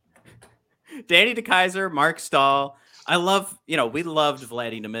 Mike. Danny DeKeyser, Mark Stahl. I love, we loved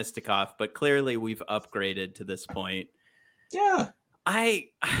Vladdy Nemestikov, but clearly we've upgraded to this point. Yeah.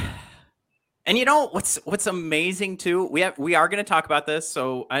 And you know what's amazing too? We are going to talk about this.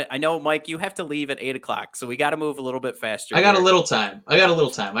 So I know, Mike, you have to leave at 8:00, so we got to move a little bit faster. I got a little time.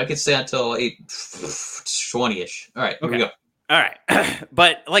 I could stay until 8:20ish. All right, here we go. All right.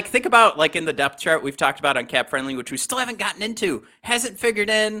 But like, think about like in the depth chart we've talked about on Cap Friendly, which we still haven't gotten into, hasn't figured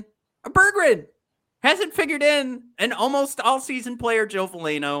in a Berggren, hasn't figured in an almost all season player, Joe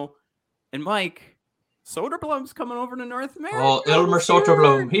Veleno, and Mike Soderblom's coming over to North America. Oh, Elmer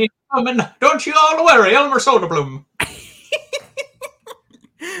Soderblom. He's coming. Don't you all worry, Elmer Soderblom.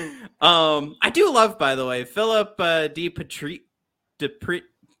 I do love, by the way, Philip Di Patrizio.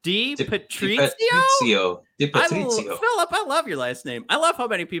 Philip, I love your last name. I love how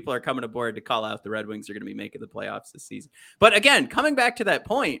many people are coming aboard to call out the Red Wings are going to be making the playoffs this season. But again, coming back to that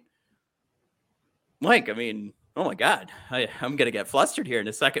point, Mike, I mean, oh my God, I'm going to get flustered here in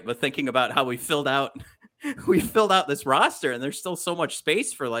a second, but thinking about how we filled out this roster, and there's still so much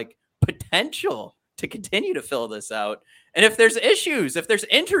space for like potential to continue to fill this out. And if there's issues, if there's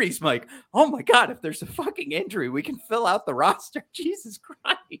injuries, Mike, oh my God, if there's a fucking injury, we can fill out the roster. Jesus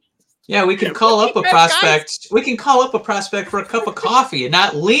Christ. Yeah, we can call up a prospect. We can call up a prospect for a cup of coffee and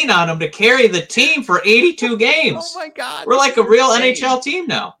not lean on him to carry the team for 82 games. Oh my God. We're like a real NHL team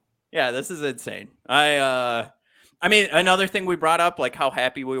now. Yeah, this is insane. I mean, another thing we brought up, like how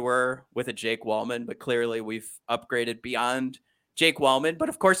happy we were with a Jake Wallman, but clearly we've upgraded beyond Jake Wallman. But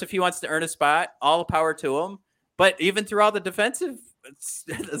of course, if he wants to earn a spot, all the power to him. But even through all the defensive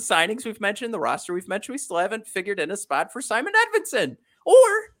signings we've mentioned, the roster we've mentioned, we still haven't figured in a spot for Simon Edvinsson. Or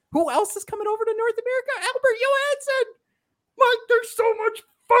who else is coming over to North America? Albert Johansson. Mike, there's so much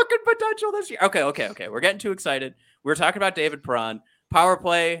fucking potential this year. Okay. We're getting too excited. We're talking about David Perron. Power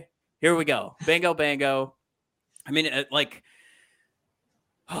play. Here we go. Bango, bango. I mean,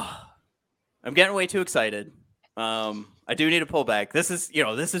 I'm getting way too excited. I do need to pull back. This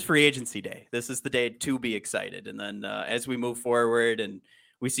is free agency day. This is the day to be excited. And then as we move forward and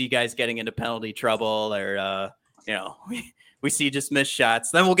we see guys getting into penalty trouble or, we see just missed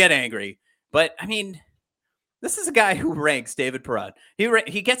shots, then we'll get angry. But I mean, this is a guy who ranks David Perron.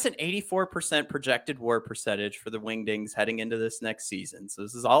 He gets an 84% projected WAR percentage for the Wingdings heading into this next season. So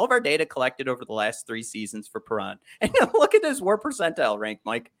this is all of our data collected over the last 3 seasons for Perron. And look at his WAR percentile rank,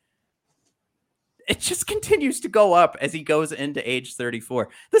 Mike. It just continues to go up as he goes into age 34.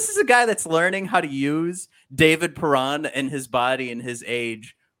 This is a guy that's learning how to use David Perron and his body and his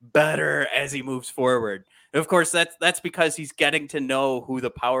age better as he moves forward. And of course, that's because he's getting to know who the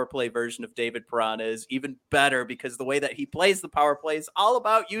power play version of David Perron is even better, because the way that he plays the power play is all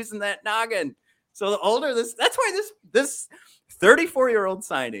about using that noggin. So the older that's why this 34-year-old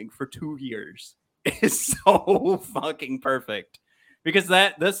signing for 2 years is so fucking perfect, because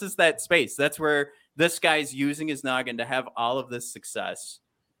this is that space. That's where this guy's using his noggin to have all of this success.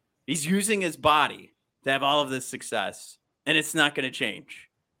 He's using his body to have all of this success, and it's not going to change.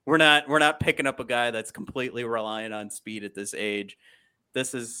 We're not picking up a guy that's completely reliant on speed at this age.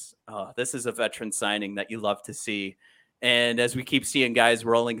 This is a veteran signing that you love to see. And as we keep seeing guys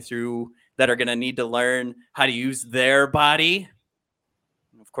rolling through that are going to need to learn how to use their body.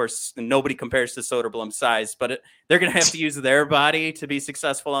 Of course, nobody compares to Soderblom's size, but they're going to have to use their body to be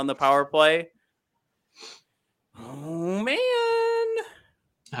successful on the power play. Oh, man.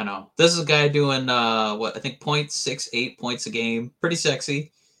 I know. This is a guy doing, I think 0.68 points a game. Pretty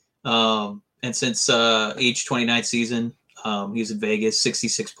sexy. And since age 29 season, he was in Vegas,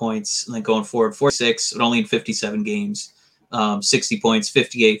 66 points, and then going forward, 46, but only in 57 games, 60 points,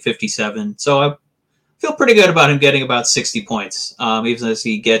 58, 57. So I feel pretty good about him getting about 60 points, even as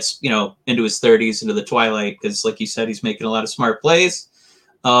he gets, into his 30s, into the twilight, because like you said, he's making a lot of smart plays.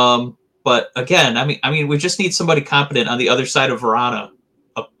 But again, I mean, we just need somebody competent on the other side of Verana,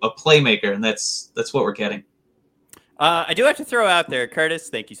 a playmaker, and that's what we're getting. I do have to throw out there, Curtis,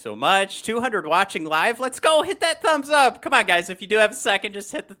 thank you so much. 200 watching live. Let's go. Hit that thumbs up. Come on, guys. If you do have a second,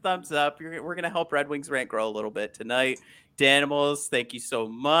 just hit the thumbs up. We're going to help Red Wings rank grow a little bit tonight. Danimals, thank you so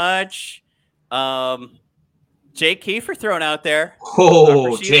much. Jake Kiefer thrown out there.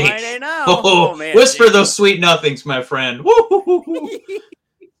 Oh, Jake. Oh, man. Whisper Jake. Those sweet nothings, my friend.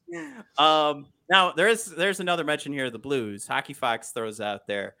 Now, there's another mention here of the Blues. Hockey Fox throws out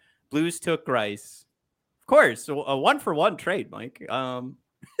there. Blues took Grice. Of course, a 1-for-1 trade, Mike. The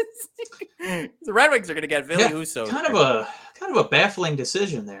Red Wings are going to get Ville Husso. Kind of a baffling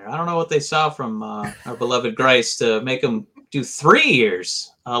decision there. I don't know what they saw from our beloved Grice to make him do 3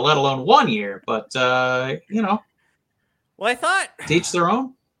 years, let alone 1 year. But Well, I thought teach their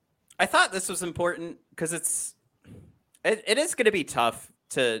own. I thought this was important because it is going to be tough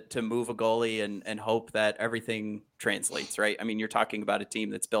to move a goalie and hope that everything translates, right? I mean, you're talking about a team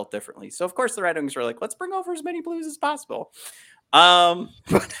that's built differently. So of course the Red Wings were like, let's bring over as many Blues as possible. But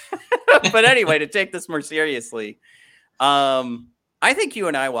anyway, to take this more seriously, I think you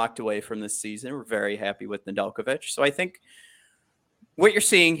and I walked away from this season. We're very happy with Nedeljkovic. So I think what you're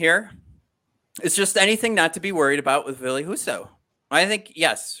seeing here is just anything not to be worried about with Ville Husso. I think,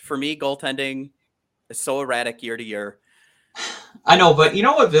 yes, for me, goaltending is so erratic year to year. I know, but you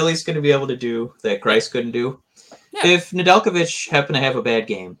know what Ville's going to be able to do that Greiss couldn't do? Yeah. If Nedeljkovic happened to have a bad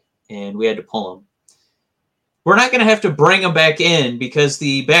game and we had to pull him, we're not going to have to bring him back in because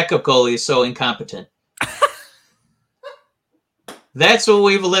the backup goalie is so incompetent. That's what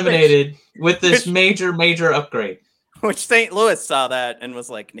we've eliminated with this major upgrade. Which St. Louis saw that and was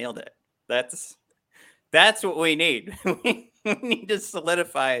like, nailed it. That's what we need. We need to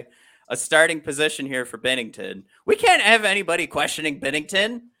solidify a starting position here for Binnington. We can't have anybody questioning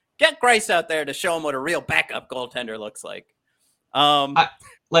Binnington. Get Greiss out there to show him what a real backup goaltender looks like.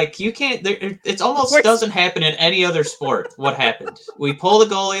 You can't. It almost doesn't happen in any other sport. What happened? We pull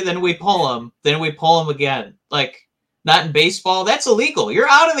the goalie, then we pull him, then we pull him again. Like, not in baseball. That's illegal. You're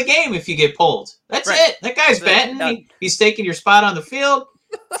out of the game if you get pulled. That's it. That guy's batting. He's taking your spot on the field.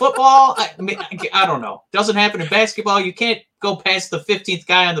 Football, I don't know. Doesn't happen in basketball. You can't go past the 15th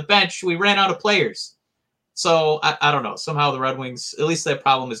guy on the bench. We ran out of players. So, I don't know. Somehow the Red Wings, at least that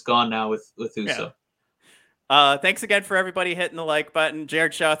problem is gone now with Husso. Yeah. Thanks again for everybody hitting the like button.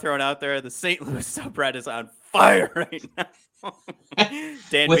 Jared Shaw throwing out there. The St. Louis subreddit is on fire right now.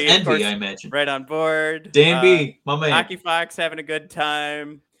 Dan with B, envy, course, I imagine. right on board. Dan B, my man. Hockey Fox having a good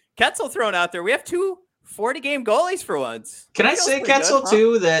time. Ketzel throwing out there. We have 2 40-game goalies for once. Can I say, Ketzel,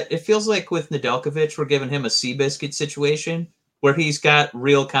 too, that it feels like with Nedeljkovic, we're giving him a Seabiscuit situation where he's got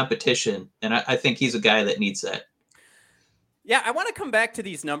real competition, and I think he's a guy that needs that. Yeah, I want to come back to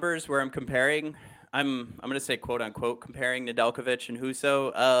these numbers where I'm comparing. I'm going to say, quote unquote, comparing Nedeljkovic and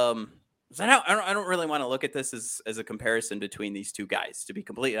Husso. I don't really want to look at this as a comparison between these two guys, to be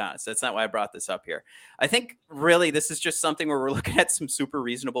completely honest. That's not why I brought this up here. I think really this is just something where we're looking at some super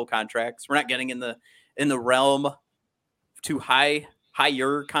reasonable contracts. We're not getting in the realm too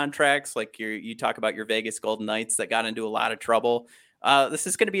higher contracts like you talk about your Vegas Golden Knights that got into a lot of trouble. This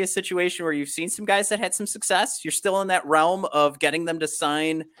is going to be a situation where you've seen some guys that had some success. You're still in that realm of getting them to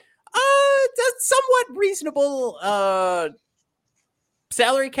sign a somewhat reasonable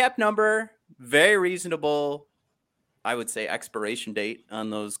salary cap number, very reasonable, I would say, expiration date on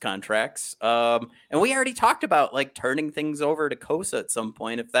those contracts. And we already talked about like turning things over to Kosa at some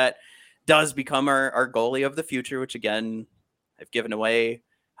point if that does become our goalie of the future, which again, I've given away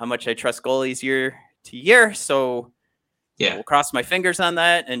how much I trust goalies year to year. So yeah, we'll cross my fingers on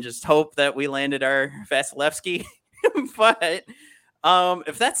that and just hope that we landed our Vasilevsky. But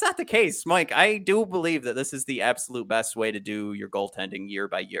if that's not the case, Mike, I do believe that this is the absolute best way to do your goaltending year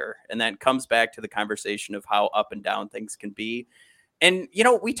by year. And that comes back to the conversation of how up and down things can be. And,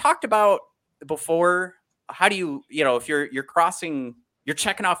 we talked about before, how do you if you're crossing, you're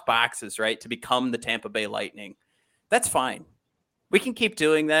checking off boxes, right, to become the Tampa Bay Lightning. That's fine. We can keep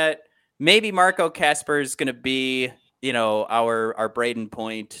doing that. Maybe Marco Kasper is going to be, our Braden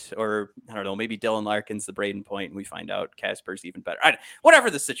Point, or I don't know, maybe Dylan Larkin's the Braden Point, and we find out Kasper's even better. Whatever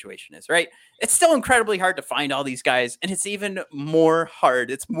the situation is, right? It's still incredibly hard to find all these guys, and it's even more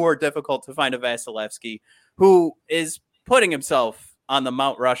hard. It's more difficult to find a Vasilevsky who is putting himself on the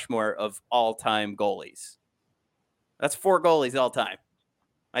Mount Rushmore of all-time goalies. That's 4 goalies all time.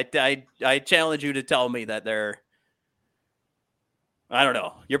 I challenge you to tell me that I don't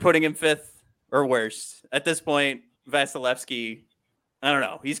know, you're putting him 5th or worse. At this point, Vasilevsky, I don't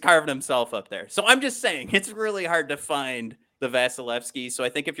know, he's carving himself up there. So I'm just saying, it's really hard to find the Vasilevsky. So I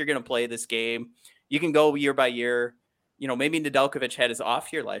think if you're going to play this game, you can go year by year. Maybe Nedeljkovic had his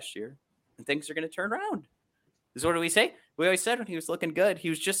off year last year, and things are going to turn around. Is what do we say? We always said when he was looking good, he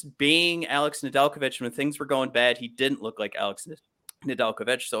was just being Alex Nedeljkovic. And when things were going bad, he didn't look like Alex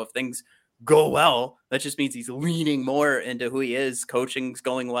Nedeljkovic. So if things go well, that just means he's leaning more into who he is. Coaching's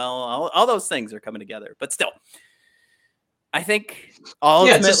going well. All those things are coming together. But still, I think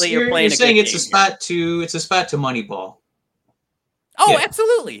ultimately you're playing. You're saying it's a spot to Moneyball. Oh, yeah.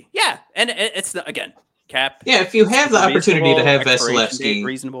 Absolutely, yeah. And it's again cap. Yeah, if you have the opportunity to have Vasilevsky,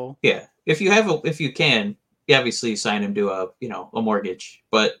 reasonable. Yeah, if you can. Obviously sign him to a mortgage,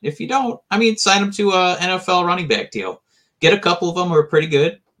 but if you don't, sign him to a NFL running back deal. Get a couple of them who are pretty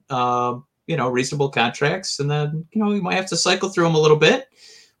good, reasonable contracts, and then you might have to cycle through them a little bit.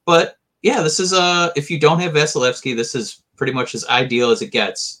 But yeah, this is if you don't have Vasilevsky, this is pretty much as ideal as it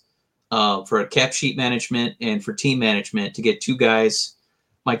gets for a cap sheet management and for team management to get 2 guys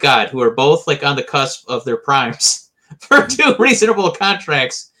my God, who are both like on the cusp of their primes for 2 reasonable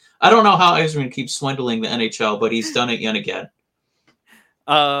contracts. I don't know how Yzerman keeps swindling the NHL, but he's done it yet again.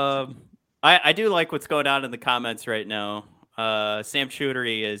 I do like what's going on in the comments right now. Sam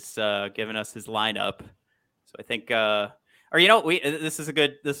Chutery is giving us his lineup, so I think,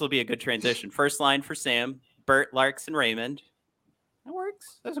 this will be a good transition. First line for Sam: Bert, Larks, and Raymond. That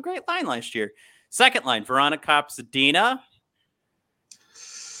works. That was a great line last year. Second line: Veronica, Copp, Zadina.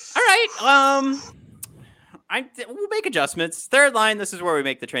 All right. We'll make adjustments. Third line, this is where we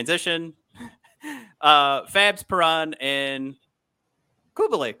make the transition. Fabs, Perron, and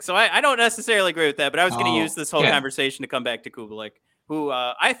Kubalik. So I don't necessarily agree with that, but I was going to use this whole conversation to come back to Kubalik, who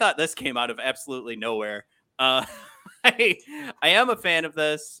I thought this came out of absolutely nowhere. I am a fan of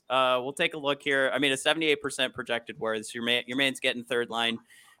this. We'll take a look here. I mean, a 78% projected worth. Your man's getting third line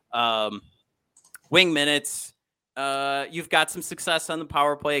wing minutes. You've got some success on the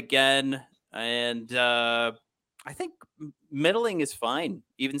power play again, and I think middling is fine.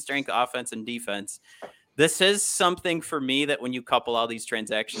 Even strength offense and defense. This is something for me that when you couple all these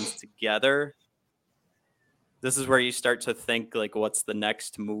transactions together, this is where you start to think, like, what's the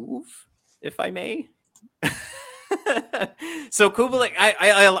next move, if I may? So Kubalik,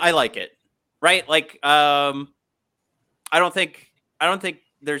 I like it, right? Like, I don't think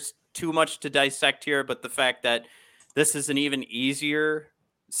there's too much to dissect here, but the fact that this is an even easier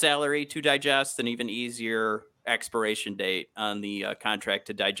salary to digest, an even easier expiration date on the contract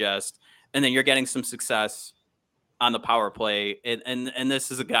to digest, and then you're getting some success on the power play, and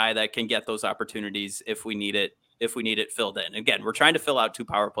this is a guy that can get those opportunities if we need it filled in. Again, we're trying to fill out 2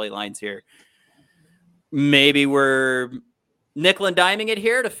 power play lines here. Maybe we're nickel and diming it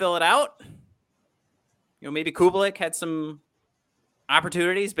here to fill it out. Maybe Kubalik had some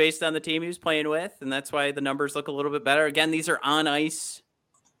opportunities based on the team he was playing with, and that's why the numbers look a little bit better. Again, these are on ice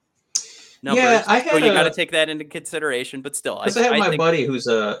numbers, so you got to take that into consideration. But still, I have my buddy who's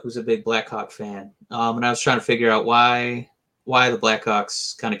a big Blackhawk fan, and I was trying to figure out why the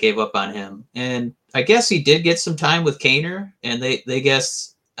Blackhawks kind of gave up on him, and I guess he did get some time with Kaner, and they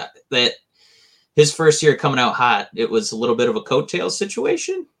guess that his first year coming out hot, it was a little bit of a coattails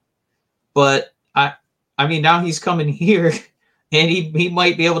situation. But I mean, now he's coming here, and he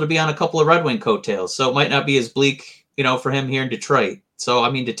might be able to be on a couple of Red Wing coattails, so it might not be as bleak, for him here in Detroit. So,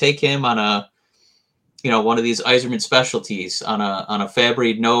 I mean, to take him on a, one of these Yzerman specialties on a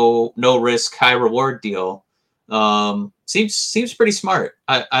Fabry no risk, high reward deal, seems pretty smart.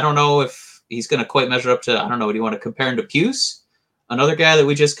 I don't know if he's going to quite measure up to, I don't know, do you want to compare him to Puce? Another guy that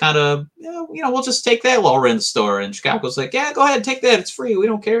we just kind of, we'll just take that while we're in the store. And Chicago's like, yeah, go ahead, take that. It's free. We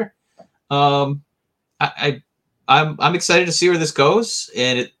don't care. I'm excited to see where this goes.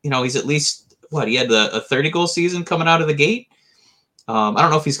 And he's at least he had a 30-goal season coming out of the gate. I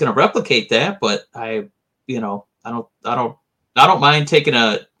don't know if he's going to replicate that, but I don't mind taking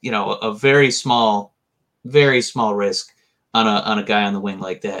a very small risk on a guy on the wing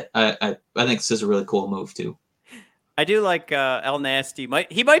like that. I think this is a really cool move too. I do like El Nasty.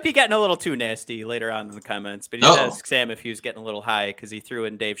 He might be getting a little too nasty later on in the comments, but he asked Sam if he was getting a little high because he threw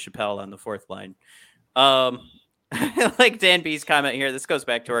in Dave Chappelle on the 4th line. Like Dan B's comment here, this goes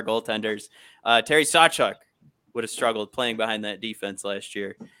back to our goaltenders. Terry Sawchuk would have struggled playing behind that defense last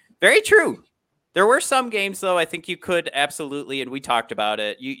year. Very true. There were some games, though, I think you could absolutely, and we talked about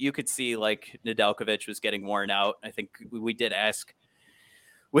it, you could see like Nedeljkovic was getting worn out. I think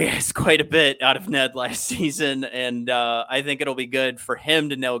we asked quite a bit out of Ned last season, and I think it'll be good for him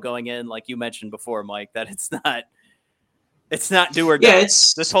to know going in, like you mentioned before, Mike, that it's not do or die. Yeah,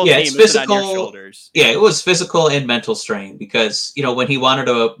 this whole team is physical, on your shoulders. Yeah, it was physical and mental strain because when he wanted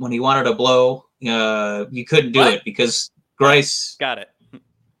to blow, you couldn't do it because Greiss got it.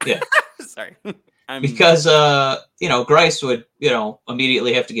 Yeah, sorry. Because Greiss would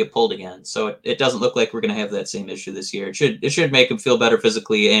immediately have to get pulled again, so it doesn't look like we're going to have that same issue this year. It should make him feel better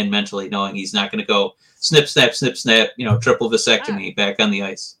physically and mentally, knowing he's not going to go snip snap, triple vasectomy back on the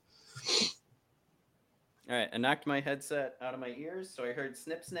ice. All right, I knocked my headset out of my ears, so I heard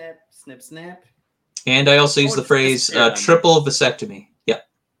snip snap, snip snap. And I also used the phrase triple vasectomy. Yeah.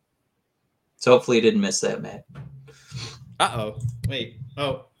 So hopefully you didn't miss that, Matt. Wait.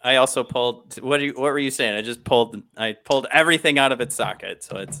 Oh. I also pulled. What were you saying? I pulled everything out of its socket.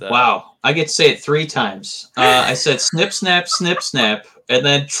 So it's wow. I get to say it 3 times. I said snip, snap, and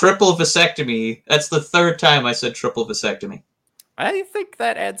then triple vasectomy. That's the 3rd time I said triple vasectomy. I think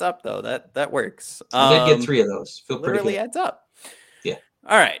that adds up, though. That works. I did get 3 of those. Feel pretty good. Literally adds up. Yeah.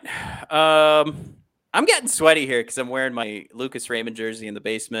 All right. I'm getting sweaty here because I'm wearing my Lucas Raymond jersey in the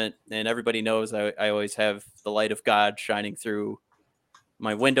basement, and everybody knows I always have the light of God shining through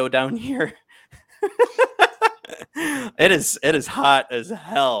my window down here. It is hot as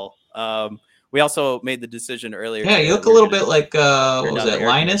hell. We also made the decision earlier. Yeah, you look a little bit like what was that,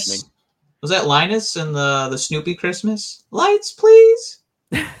 Linus? Was that Linus in the Snoopy Christmas? Lights, please.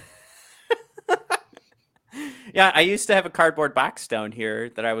 Yeah, I used to have a cardboard box down here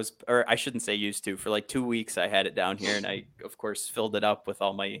that or I shouldn't say used to. For like 2 weeks, I had it down here, and I, of course, filled it up with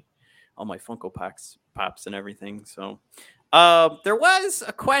all my Funko Pops and everything. So, there was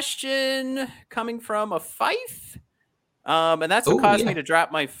a question coming from a Fife, and that's what caused me to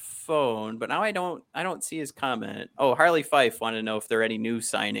drop my phone. But now I don't see his comment. Oh, Harley Fife wanted to know if there are any new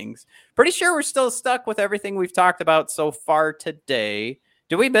signings. Pretty sure we're still stuck with everything we've talked about so far today.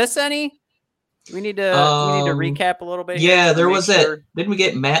 Did we miss any? We need to recap a little bit. Yeah, there was that. Didn't we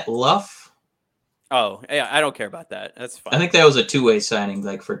get Matt Luff? Oh, yeah, I don't care about that. That's fine. I think that was a two-way signing,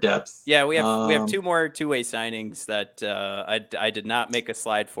 like for depth. Yeah, we have two more two-way signings that I did not make a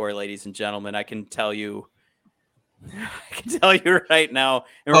slide for, ladies and gentlemen. I can tell you right now.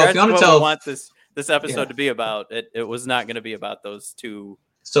 In regards to what we want this episode to be about, it was not going to be about those two.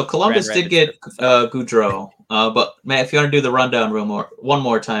 So Columbus did get Goudreau, but Matt, if you want to do the rundown one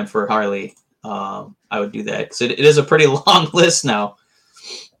more time for Harley. I would do that because it is a pretty long list now.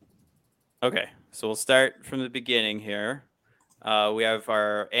 Okay, so we'll start from the beginning here. We have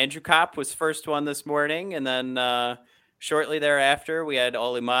our Andrew Copp was first one this morning, and then shortly thereafter we had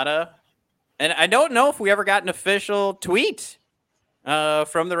Olli Maatta. And I don't know if we ever got an official tweet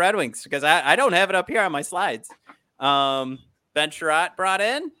from the Red Wings because I don't have it up here on my slides. Ben Chiarot brought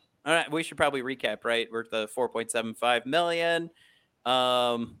in. All right, we should probably recap, right? We're at the $4.75 million.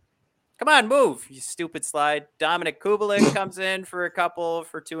 Come on, move, you stupid slide. Dominik Kubalik comes in for a couple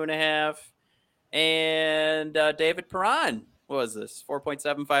for 2.5. And David Perron, what was this?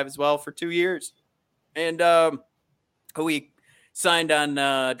 4.75 as well for 2 years. And who we signed on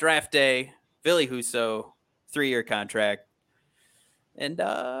draft day, Ville Husso, 3-year contract. And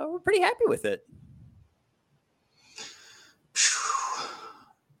we're pretty happy with it.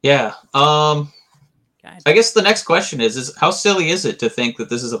 Yeah. I guess the next question is how silly is it to think that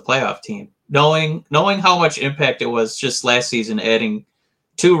this is a playoff team? Knowing how much impact it was just last season, adding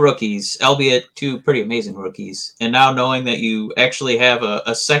 2 rookies, albeit 2 pretty amazing rookies, and now knowing that you actually have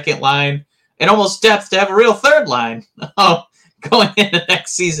a second line and almost depth to have a real third line going into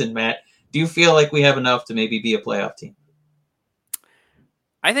next season, Matt. Do you feel like we have enough to maybe be a playoff team?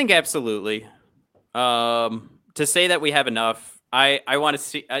 I think absolutely. To say that we have enough, I want to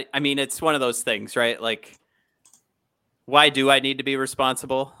see. I mean, it's one of those things, right? Like, why do I need to be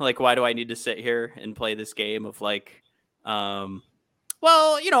responsible? Like, why do I need to sit here and play this game of like, well,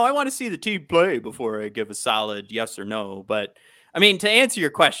 I want to see the team play before I give a solid yes or no. But I mean, to answer your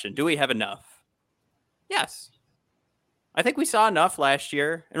question, do we have enough? Yes. I think we saw enough last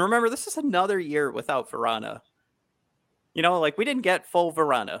year. And remember, this is another year without Verana. Like we didn't get full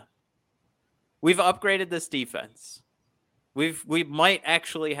Verana. We've upgraded this defense. We might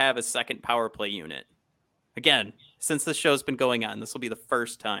actually have a second power play unit. Again, since this show's been going on, this will be the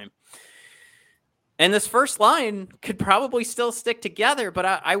first time. And this first line could probably still stick together, but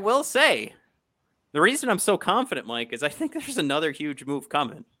I will say, the reason I'm so confident, Mike, is I think there's another huge move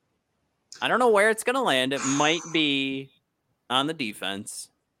coming. I don't know where it's going to land. It might be on the defense.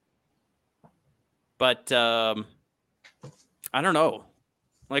 But I don't know.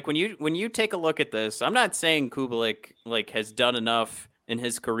 Like when you take a look at this, I'm not saying Kubalik has done enough in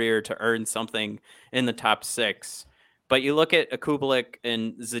his career to earn something in the top 6, but you look at a Kubalik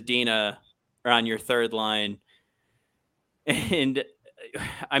and Zadina on your third line, and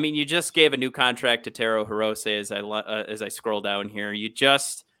I mean you just gave a new contract to Taro Hirose as I scroll down here. You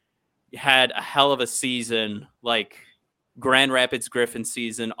just had a hell of a season, like Grand Rapids Griffin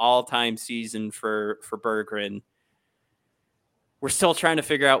season, all-time season for Berggren. We're still trying to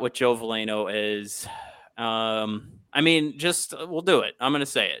figure out what Joe Veleno is. I mean, we'll do it. I'm going to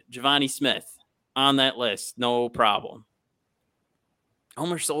say it. Giovanni Smith on that list. No problem.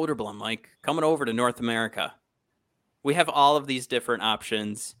 Omer Soderblom, Mike, coming over to North America. We have all of these different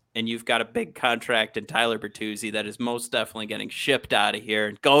options, and you've got a big contract in Tyler Bertuzzi that is most definitely getting shipped out of here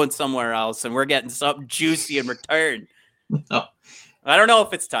and going somewhere else, and we're getting something juicy in return. No. I don't know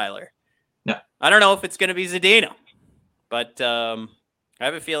if it's Tyler. No. I don't know if it's going to be Zadina. But I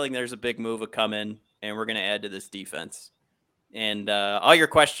have a feeling there's a big move coming, and we're going to add to this defense. And all your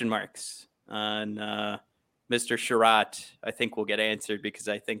question marks on Mr. Chiarot, I think will get answered because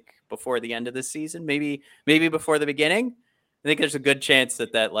I think before the end of the season, maybe before the beginning, I think there's a good chance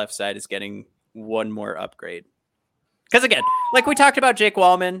that left side is getting one more upgrade. Because again, like we talked about Jake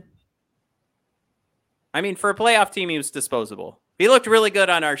Wallman, I mean, for a playoff team, he was disposable. He looked really good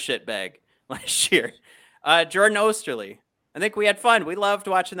on our shit bag last year. Jordan Osterley. I think we had fun. We loved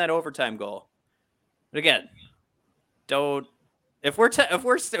watching that overtime goal. But again, don't if we're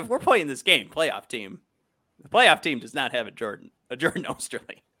playing this game, playoff team. The playoff team does not have a Jordan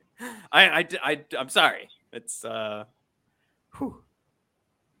Osterley. I'm sorry. It's the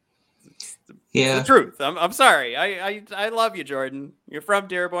truth. I'm sorry. I love you, Jordan. You're from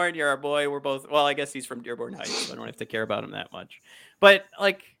Dearborn. You're our boy. We're both. Well, I guess he's from Dearborn Heights, so I don't have to care about him that much. But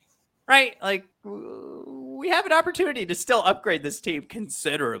right? We have an opportunity to still upgrade this team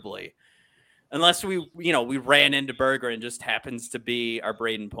considerably, unless we ran into Berger and just happens to be our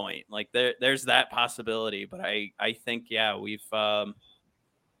Braden Point. There's that possibility. But I think we've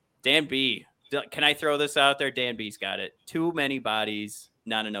Dan B. Can I throw this out there? Dan B's got it. Too many bodies,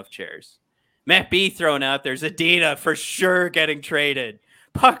 not enough chairs. Matt B thrown out there. Zadina for sure getting traded.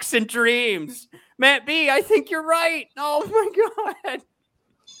 Pucks and dreams. Matt B, I think you're right. Oh my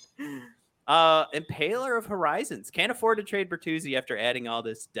God. Impaler of Horizons. Can't afford to trade Bertuzzi after adding all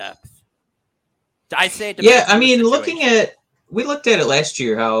this depth. I say we looked at it last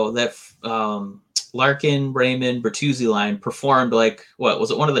year, how that Larkin, Raymond, Bertuzzi line performed what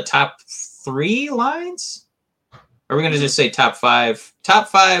was it, one of the top 3 lines? Or are we going to just say top 5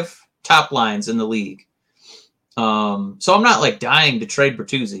 top lines in the league? So I'm not dying to trade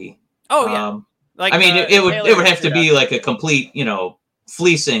Bertuzzi. Oh yeah. It would have to be a complete,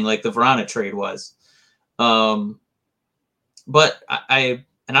 fleecing like the Verona trade was. But I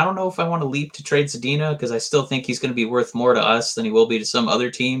don't know if I want to leap to trade Zadina, because I still think he's going to be worth more to us than he will be to some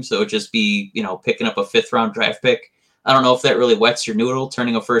other team. So it would just be, picking up a 5th round draft pick. I don't know if that really wets your noodle,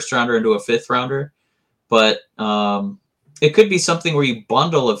 turning a 1st rounder into a 5th rounder, but it could be something where you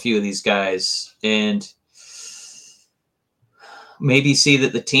bundle a few of these guys and maybe see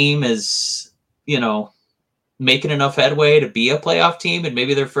that the team is, making enough headway to be a playoff team, and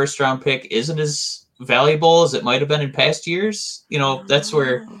maybe their 1st round pick isn't as valuable as it might have been in past years. That's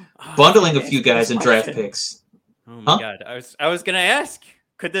where bundling a few guys in draft picks. Oh my God. I was going to ask,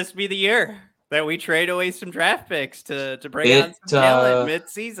 could this be the year that we trade away some draft picks to bring on some talent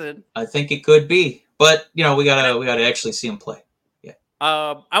mid-season? I think it could be, but we gotta actually see him play. Yeah.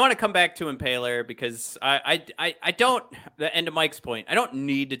 I want to come back to Impaler because I don't. The end of Mike's point, I don't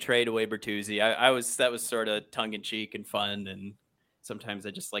need to trade away Bertuzzi. That was sort of tongue in cheek and fun, and sometimes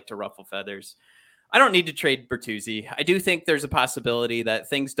I just like to ruffle feathers. I don't need to trade Bertuzzi. I do think there's a possibility that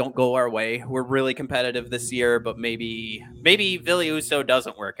things don't go our way. We're really competitive this year, but maybe Ville Husso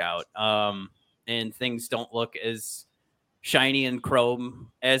doesn't work out. And things don't look as shiny and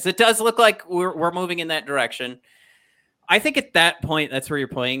chrome as it does look like we're moving in that direction. I think at that point, that's where you're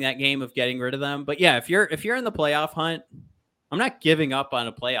playing that game of getting rid of them. But yeah, if you're in the playoff hunt, I'm not giving up on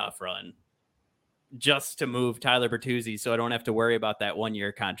a playoff run just to move Tyler Bertuzzi so I don't have to worry about that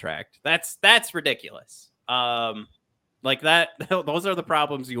 1-year contract. That's ridiculous. Like that, those are the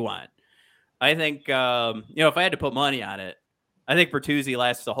problems you want. I think, if I had to put money on it, I think Bertuzzi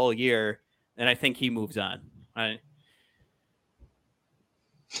lasts the whole year, and I think he moves on.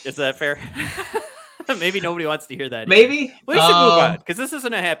 Is that fair? Maybe nobody wants to hear that. Maybe. We should move on, because this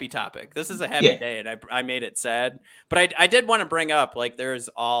isn't a happy topic. This is a happy day, and I made it sad. But I did want to bring up, there's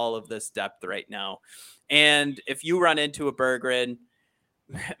all of this depth right now. And if you run into a Berggren,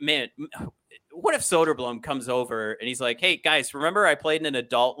 man, what if Soderblom comes over and he's like, hey, guys, remember I played in an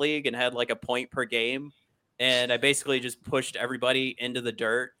adult league and had a point per game? And I basically just pushed everybody into the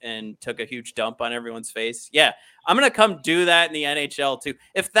dirt and took a huge dump on everyone's face. Yeah, I'm going to come do that in the NHL too.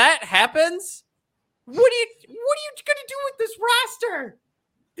 If that happens, what are you going to do with this roster?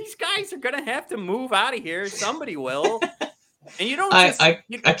 These guys are going to have to move out of here. Somebody will. And you don't I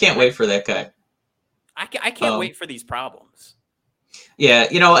can't wait for that guy. I can't wait for these problems. Yeah,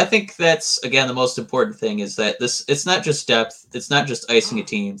 I think that's, again, the most important thing is that it's not just depth. It's not just icing a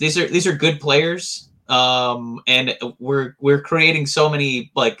team. These are good players. And we're creating so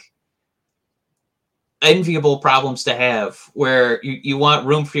many enviable problems to have where you want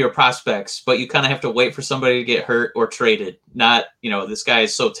room for your prospects, but you kind of have to wait for somebody to get hurt or traded. Not, this guy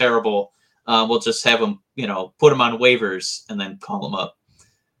is so terrible. We'll just have him, put him on waivers and then call him up.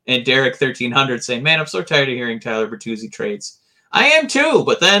 And Derek 1300 saying, man, I'm so tired of hearing Tyler Bertuzzi trades. I am too,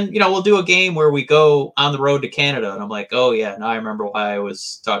 but then, we'll do a game where we go on the road to Canada and I'm like, oh yeah, now I remember why I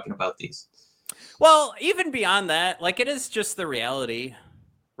was talking about these. Well, even beyond that, it is just the reality,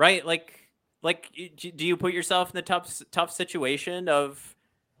 right? Do you put yourself in the tough situation of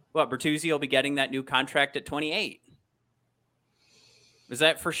Bertuzzi will be getting that new contract at 28? Is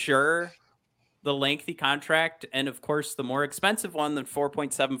that for sure the lengthy contract? And of course, the more expensive one than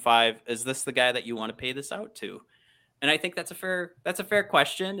 4.75, is this the guy that you want to pay this out to? And I think that's a fair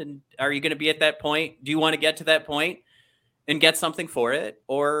question. And are you going to be at that point? Do you want to get to that point and get something for it?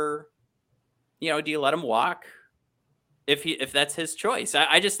 Or, do you let him walk if that's his choice?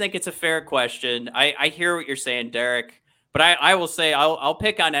 I just think it's a fair question. I hear what you're saying, Derek, but I will say I'll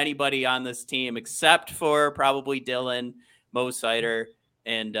pick on anybody on this team except for probably Dylan, Mo Sider,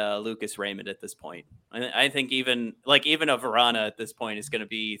 and Lucas Raymond at this point. I think even a Verana at this point is going to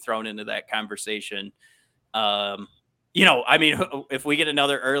be thrown into that conversation. If we get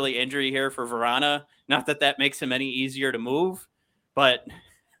another early injury here for Verana, not that makes him any easier to move, but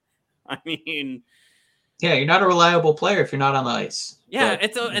yeah, you're not a reliable player if you're not on the ice. Yeah,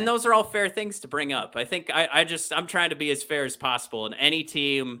 and those are all fair things to bring up. I think I'm trying to be as fair as possible. And any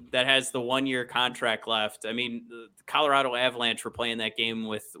team that has the 1-year contract left, the Colorado Avalanche were playing that game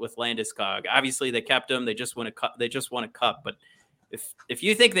with Landeskog. Obviously, they kept him. They just won a cup. But if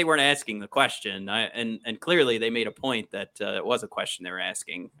you think they weren't asking the question, and clearly they made a point that it was a question they were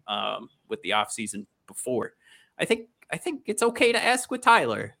asking with the offseason before, I think it's okay to ask with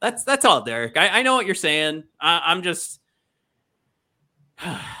Tyler. That's all, Derek. I know what you're saying. I'm just.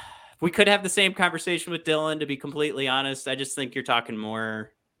 We could have the same conversation with Dylan, to be completely honest. I just think you're talking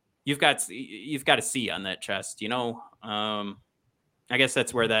more. You've got a C on that chest, I guess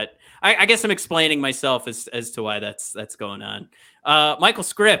that's where that. I guess I'm explaining myself as to why that's going on. Michael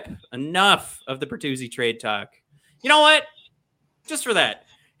Scripp, enough of the Bertuzzi trade talk. You know what? Just for that.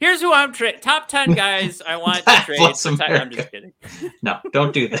 Here's who I'm top 10 guys I want to trade. I'm just kidding. No,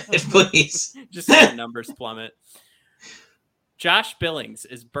 don't do that, please. Just see the numbers plummet. Josh Billings,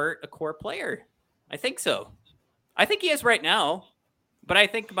 is Bert a core player? I think so. I think he is right now, but I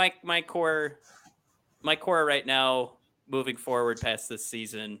think my core right now, moving forward past this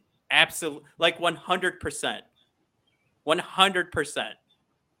season, absolutely, like 100%, 100%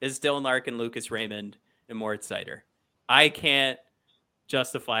 is Dylan Larkin, Lucas Raymond, and Moritz Seider. I can't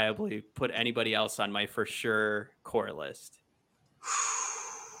justifiably put anybody else on my for sure core list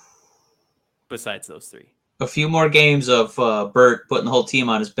besides those three. A few more games of Bert putting the whole team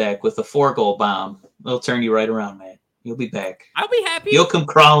on his back with a 4-goal bomb. It'll turn you right around, man. You'll be back. I'll be happy. You'll come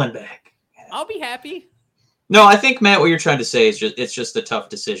crawling back. I'll be happy. No, I think, Matt, what you're trying to say is it's just a tough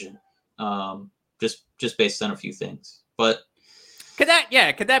decision. Just based on a few things. But could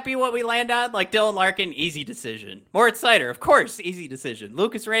that be what we land on? Like Dylan Larkin, easy decision. Moritz Seider, of course, easy decision.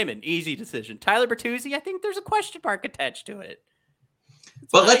 Lucas Raymond, easy decision. Tyler Bertuzzi, I think there's a question mark attached to it.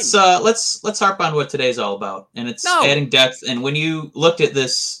 But let's harp on what today's all about, and it's adding depth. And when you looked at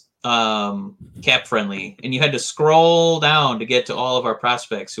this cap friendly, and you had to scroll down to get to all of our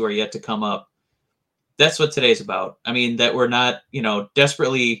prospects who are yet to come up, that's what today's about. That we're not,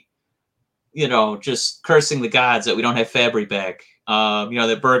 desperately, just cursing the gods that we don't have Fabry back.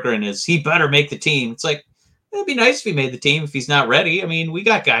 That Bergeron he better make the team. It's like, it'd be nice if he made the team if he's not ready. We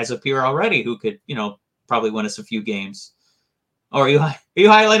got guys up here already who could, probably win us a few games. Or are you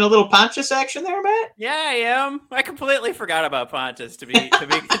highlighting a little Pontius action there, Matt? Yeah, I am. I completely forgot about Pontius to be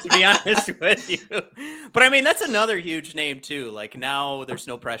honest with you. But that's another huge name too. Like now there's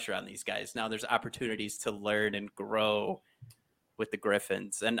no pressure on these guys. Now there's opportunities to learn and grow with the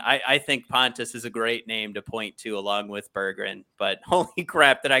Griffins. And I think Pontius is a great name to point to along with Bergeron. But holy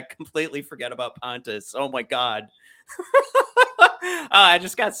crap, did I completely forget about Pontius? Oh my God. I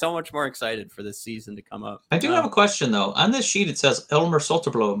just got so much more excited for this season to come up. I do have a question though. On this sheet, it says Elmer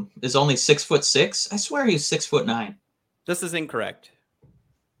Soderblom is only 6'6". I swear he's 6'9". This is incorrect.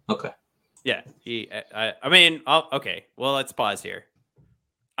 Okay. Yeah. Okay. Well, let's pause here.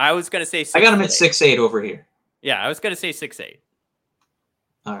 I was going to say 6'8". I got him at 6'8" over here. Yeah, I was going to say 6'8".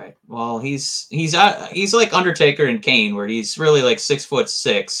 All right. Well, he's like Undertaker and Kane, where he's really like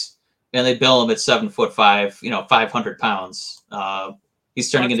 6'6". And they bill him at 7'5", 500 pounds. He's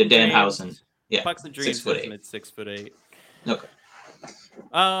turning into Danhausen. Yeah, Pucks and Dreams at 6'8". Okay.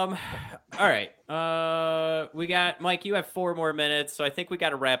 All right. We got Mike. You have 4 more minutes, so I think we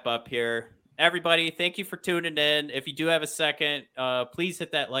got to wrap up here. Everybody, thank you for tuning in. If you do have a second, please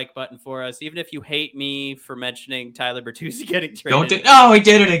hit that like button for us. Even if you hate me for mentioning Tyler Bertuzzi getting traded. Oh, he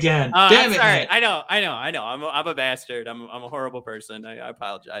did it again. Damn it! Sorry. I know. I'm a bastard. I'm a horrible person. I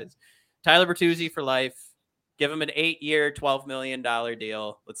apologize. Tyler Bertuzzi for life. Give him an 8-year, $12 million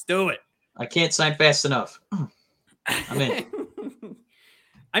deal. Let's do it. I can't sign fast enough.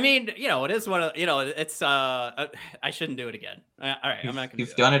 I'm in. It is one of, it's, I shouldn't do it again. All right. I'm not going to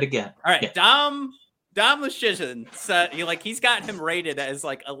You've done it again. All right. Yeah. Dom Luszczyszyn said, he's got him rated as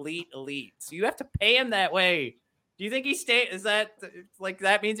like elite. So you have to pay him that way. Do you think he is that like,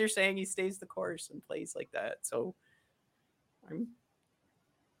 that means you're saying he stays the course and plays like that? So I'm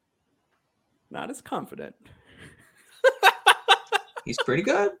not as confident. He's pretty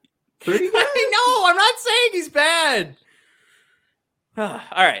good. Pretty good. I know. I'm not saying he's bad. All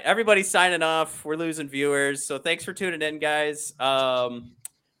right, everybody's signing off. We're losing viewers, so thanks for tuning in, guys. I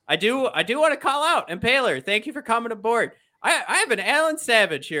do want to call out Impaler. Thank you for coming aboard. I have an Alan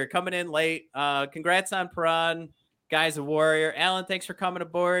Savage here coming in late. Congrats on Perron. Guy's a warrior. Alan, thanks for coming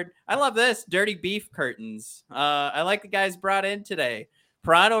aboard. I love this. Dirty beef curtains. I like the guys brought in today.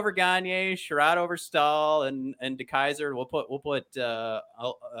 Perron over Gagne, Chiarot over Stahl, and De Kaiser. We'll put Maatta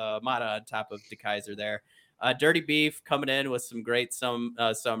on top of De Kaiser there. Dirty beef coming in with some great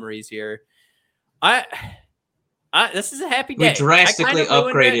summaries here. This is a happy day. We drastically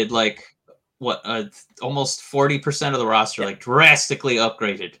upgraded, like what? Almost 40% of the roster, like drastically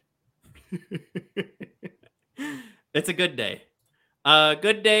upgraded. It's a good day.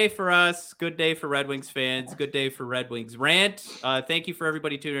 Good day for us. Good day for Red Wings fans. Good day for Red Wings rant. Thank you for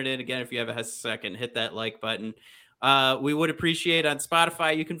everybody tuning in. Again, if you have a second, hit that like button. We would appreciate on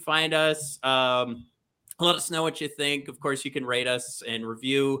Spotify. You can find us. Let us know what you think. Of course, you can rate us and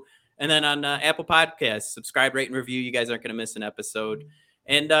review. And then on Apple Podcasts, subscribe, rate, and review. You guys aren't going to miss an episode.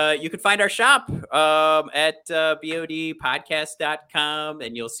 And you can find our shop at bodpodcast.com,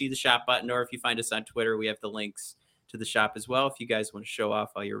 and you'll see the shop button. Or if you find us on Twitter, we have the links to the shop as well if you guys want to show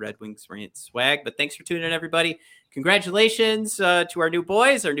off all your Red Wings rant swag. But thanks for tuning in, everybody. Congratulations to our new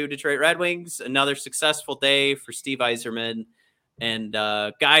boys, our new Detroit Red Wings. Another successful day for Steve Yzerman. And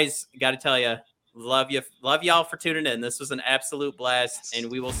guys, got to tell you, love y'all for tuning in. This was an absolute blast,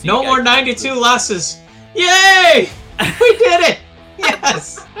 and we will see you guys. No more 92 losses. Yay! We did it.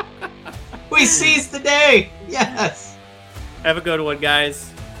 Yes. We seized the day. Yes. Have a good one,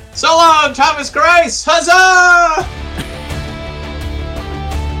 guys. So long, Thomas Grice. Huzzah!